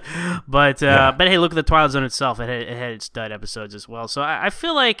 But hey, look at the Twilight Zone itself. It had its dud episodes as well. So I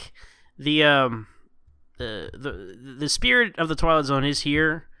feel like the spirit of the Twilight Zone is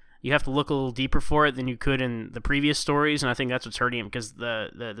here. You have to look a little deeper for it than you could in the previous stories, and I think that's what's hurting him, because the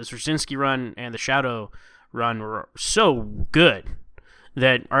Straczynski run and the Shadow run were so good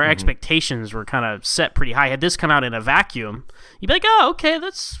that our expectations were kind of set pretty high. Had this come out in a vacuum, you'd be like, oh, okay,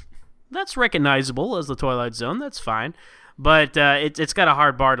 that's recognizable as the Twilight Zone. That's fine. But it's got a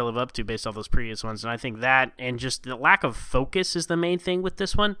hard bar to live up to based off those previous ones, and I think that and just the lack of focus is the main thing with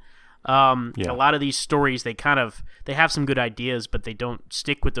this one. A lot of these stories, they have some good ideas, but they don't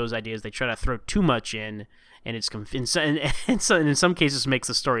stick with those ideas. They try to throw too much in, and in some cases makes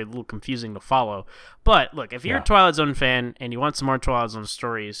the story a little confusing to follow. But look, if you're a Twilight Zone fan and you want some more Twilight Zone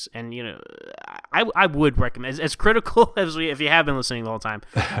stories, and I would recommend, as critical as if you have been listening the whole time,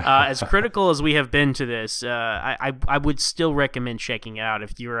 as critical as we have been to this, I would still recommend checking it out.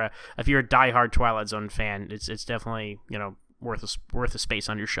 If you're a diehard Twilight Zone fan, it's definitely worth a space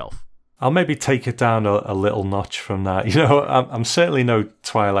on your shelf. I'll maybe take it down a little notch from that. I'm certainly no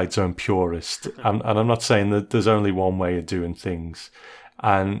Twilight Zone purist, and I'm not saying that there's only one way of doing things.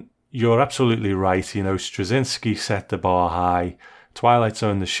 And you're absolutely right. Straczynski set the bar high. Twilight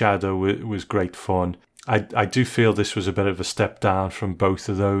Zone: The Shadow was great fun. I do feel this was a bit of a step down from both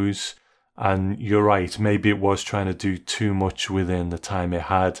of those. And you're right, maybe it was trying to do too much within the time it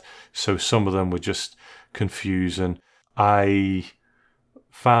had. So some of them were just confusing. I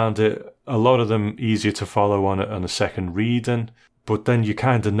found a lot of them easier to follow on a second reading, but then you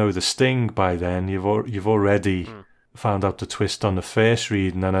kind of know the sting by then. You've already found out the twist on the first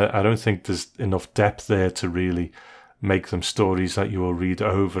reading, and I don't think there's enough depth there to really make them stories that you will read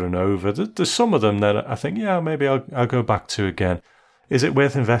over and over. There's some of them that I think, maybe I'll go back to again. Is it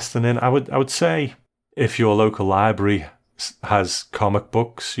worth investing in? I would say if your local library has comic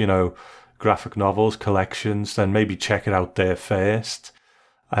books, graphic novels collections, then maybe check it out there first.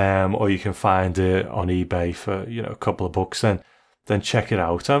 Or you can find it on eBay for a couple of bucks. Then check it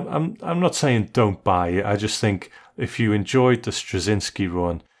out. I'm not saying don't buy it. I just think if you enjoyed the Straczynski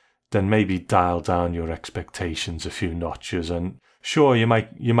run, then maybe dial down your expectations a few notches. And sure, you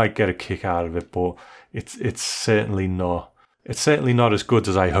might get a kick out of it, but it's certainly not. It's certainly not as good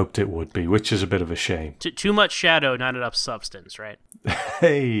as I hoped it would be, which is a bit of a shame. Too much shadow, not enough substance, right?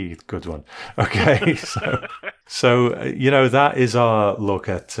 Hey, good one. Okay, so that is our look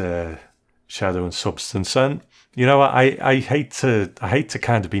at Shadow and Substance. And I hate to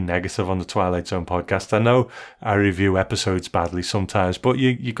kind of be negative on the Twilight Zone podcast. I know I review episodes badly sometimes, but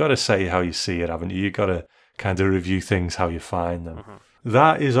you got to say how you see it, haven't you? You got to kind of review things how you find them.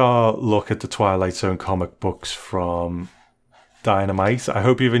 That is our look at the Twilight Zone comic books from Dynamite. I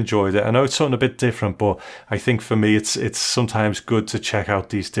hope you've enjoyed it. I know it's something a bit different, but I think for me it's sometimes good to check out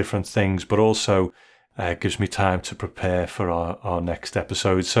these different things, but also gives me time to prepare for our next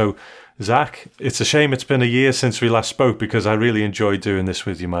episode. So Zach, it's a shame it's been a year since we last spoke, because I really enjoyed doing this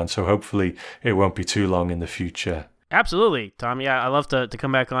with you, man. So hopefully it won't be too long in the future. Absolutely, Tom. Yeah, I love to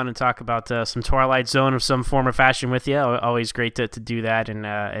come back on and talk about some Twilight Zone of some form or fashion with you. Always great to do that,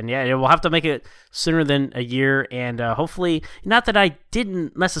 and yeah, we'll have to make it sooner than a year, and hopefully, not that I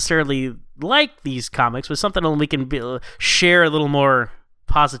didn't necessarily like these comics, but something we can share a little more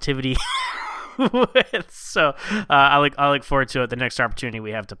positivity with. So I look forward to it. The next opportunity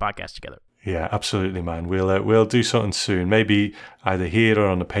we have to podcast together. Yeah, absolutely, man. We'll do something soon. Maybe either here or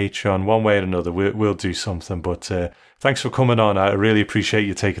on the Patreon, one way or another. We'll do something. But thanks for coming on. I really appreciate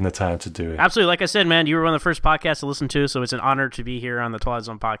you taking the time to do it. Absolutely. Like I said, man, you were one of the first podcasts to listen to, so it's an honor to be here on the Twilight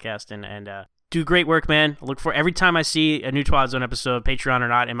Zone podcast and do great work, man. I look for every time I see a new Twilight Zone episode, Patreon or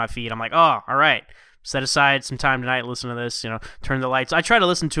not, in my feed. I'm like, oh, all right. Set aside some time tonight, listen to this. Turn the lights. I try to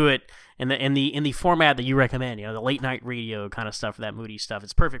listen to it in the format that you recommend. The late night radio kind of stuff, that moody stuff.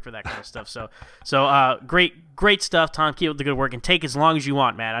 It's perfect for that kind of stuff. So great stuff, Tom. Keep up the good work and take as long as you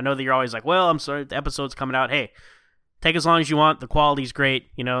want, man. I know that you're always like, well, I'm sorry, the episode's coming out. Hey, take as long as you want. The quality's great.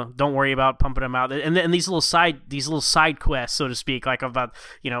 Don't worry about pumping them out. And these little side quests, so to speak, like about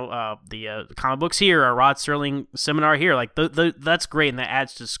the comic books here, or Rod Serling seminar here, like that's great, and that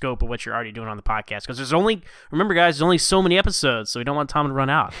adds to the scope of what you're already doing on the podcast. Because remember, guys, there's only so many episodes, so we don't want Tom to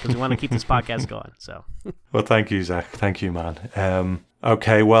run out, because we want to keep this podcast going. So, well, thank you, Zach. Thank you, man.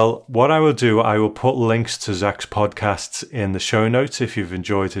 Okay, well, what I will do, I will put links to Zach's podcasts in the show notes if you've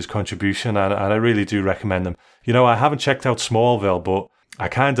enjoyed his contribution, and I really do recommend them. I haven't checked out Smallville, but I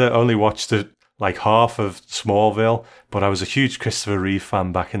kind of only watched like half of Smallville, but I was a huge Christopher Reeve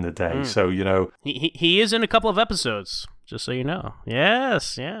fan back in the day, so, He is in a couple of episodes, just so you know.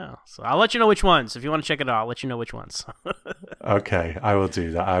 Yes, yeah. So I'll let you know which ones. If you want to check it out, I'll let you know which ones. Okay, I will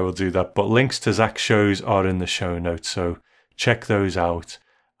do that. But links to Zach's shows are in the show notes, so check those out.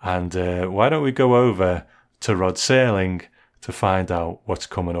 And why don't we go over to Rod Serling to find out what's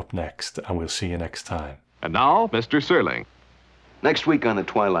coming up next, and we'll see you next time. And now, Mr. Serling. Next week on The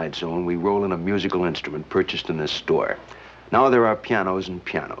Twilight Zone, we roll in a musical instrument purchased in this store. Now there are pianos and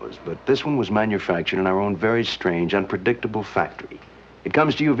pianos, but this one was manufactured in our own very strange, unpredictable factory. It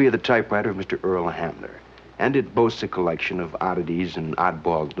comes to you via the typewriter of Mr. Earl Hamner, and it boasts a collection of oddities and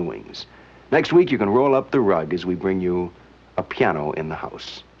oddball doings. Next week, you can roll up the rug as we bring you A Piano in the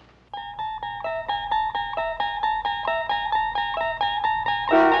House.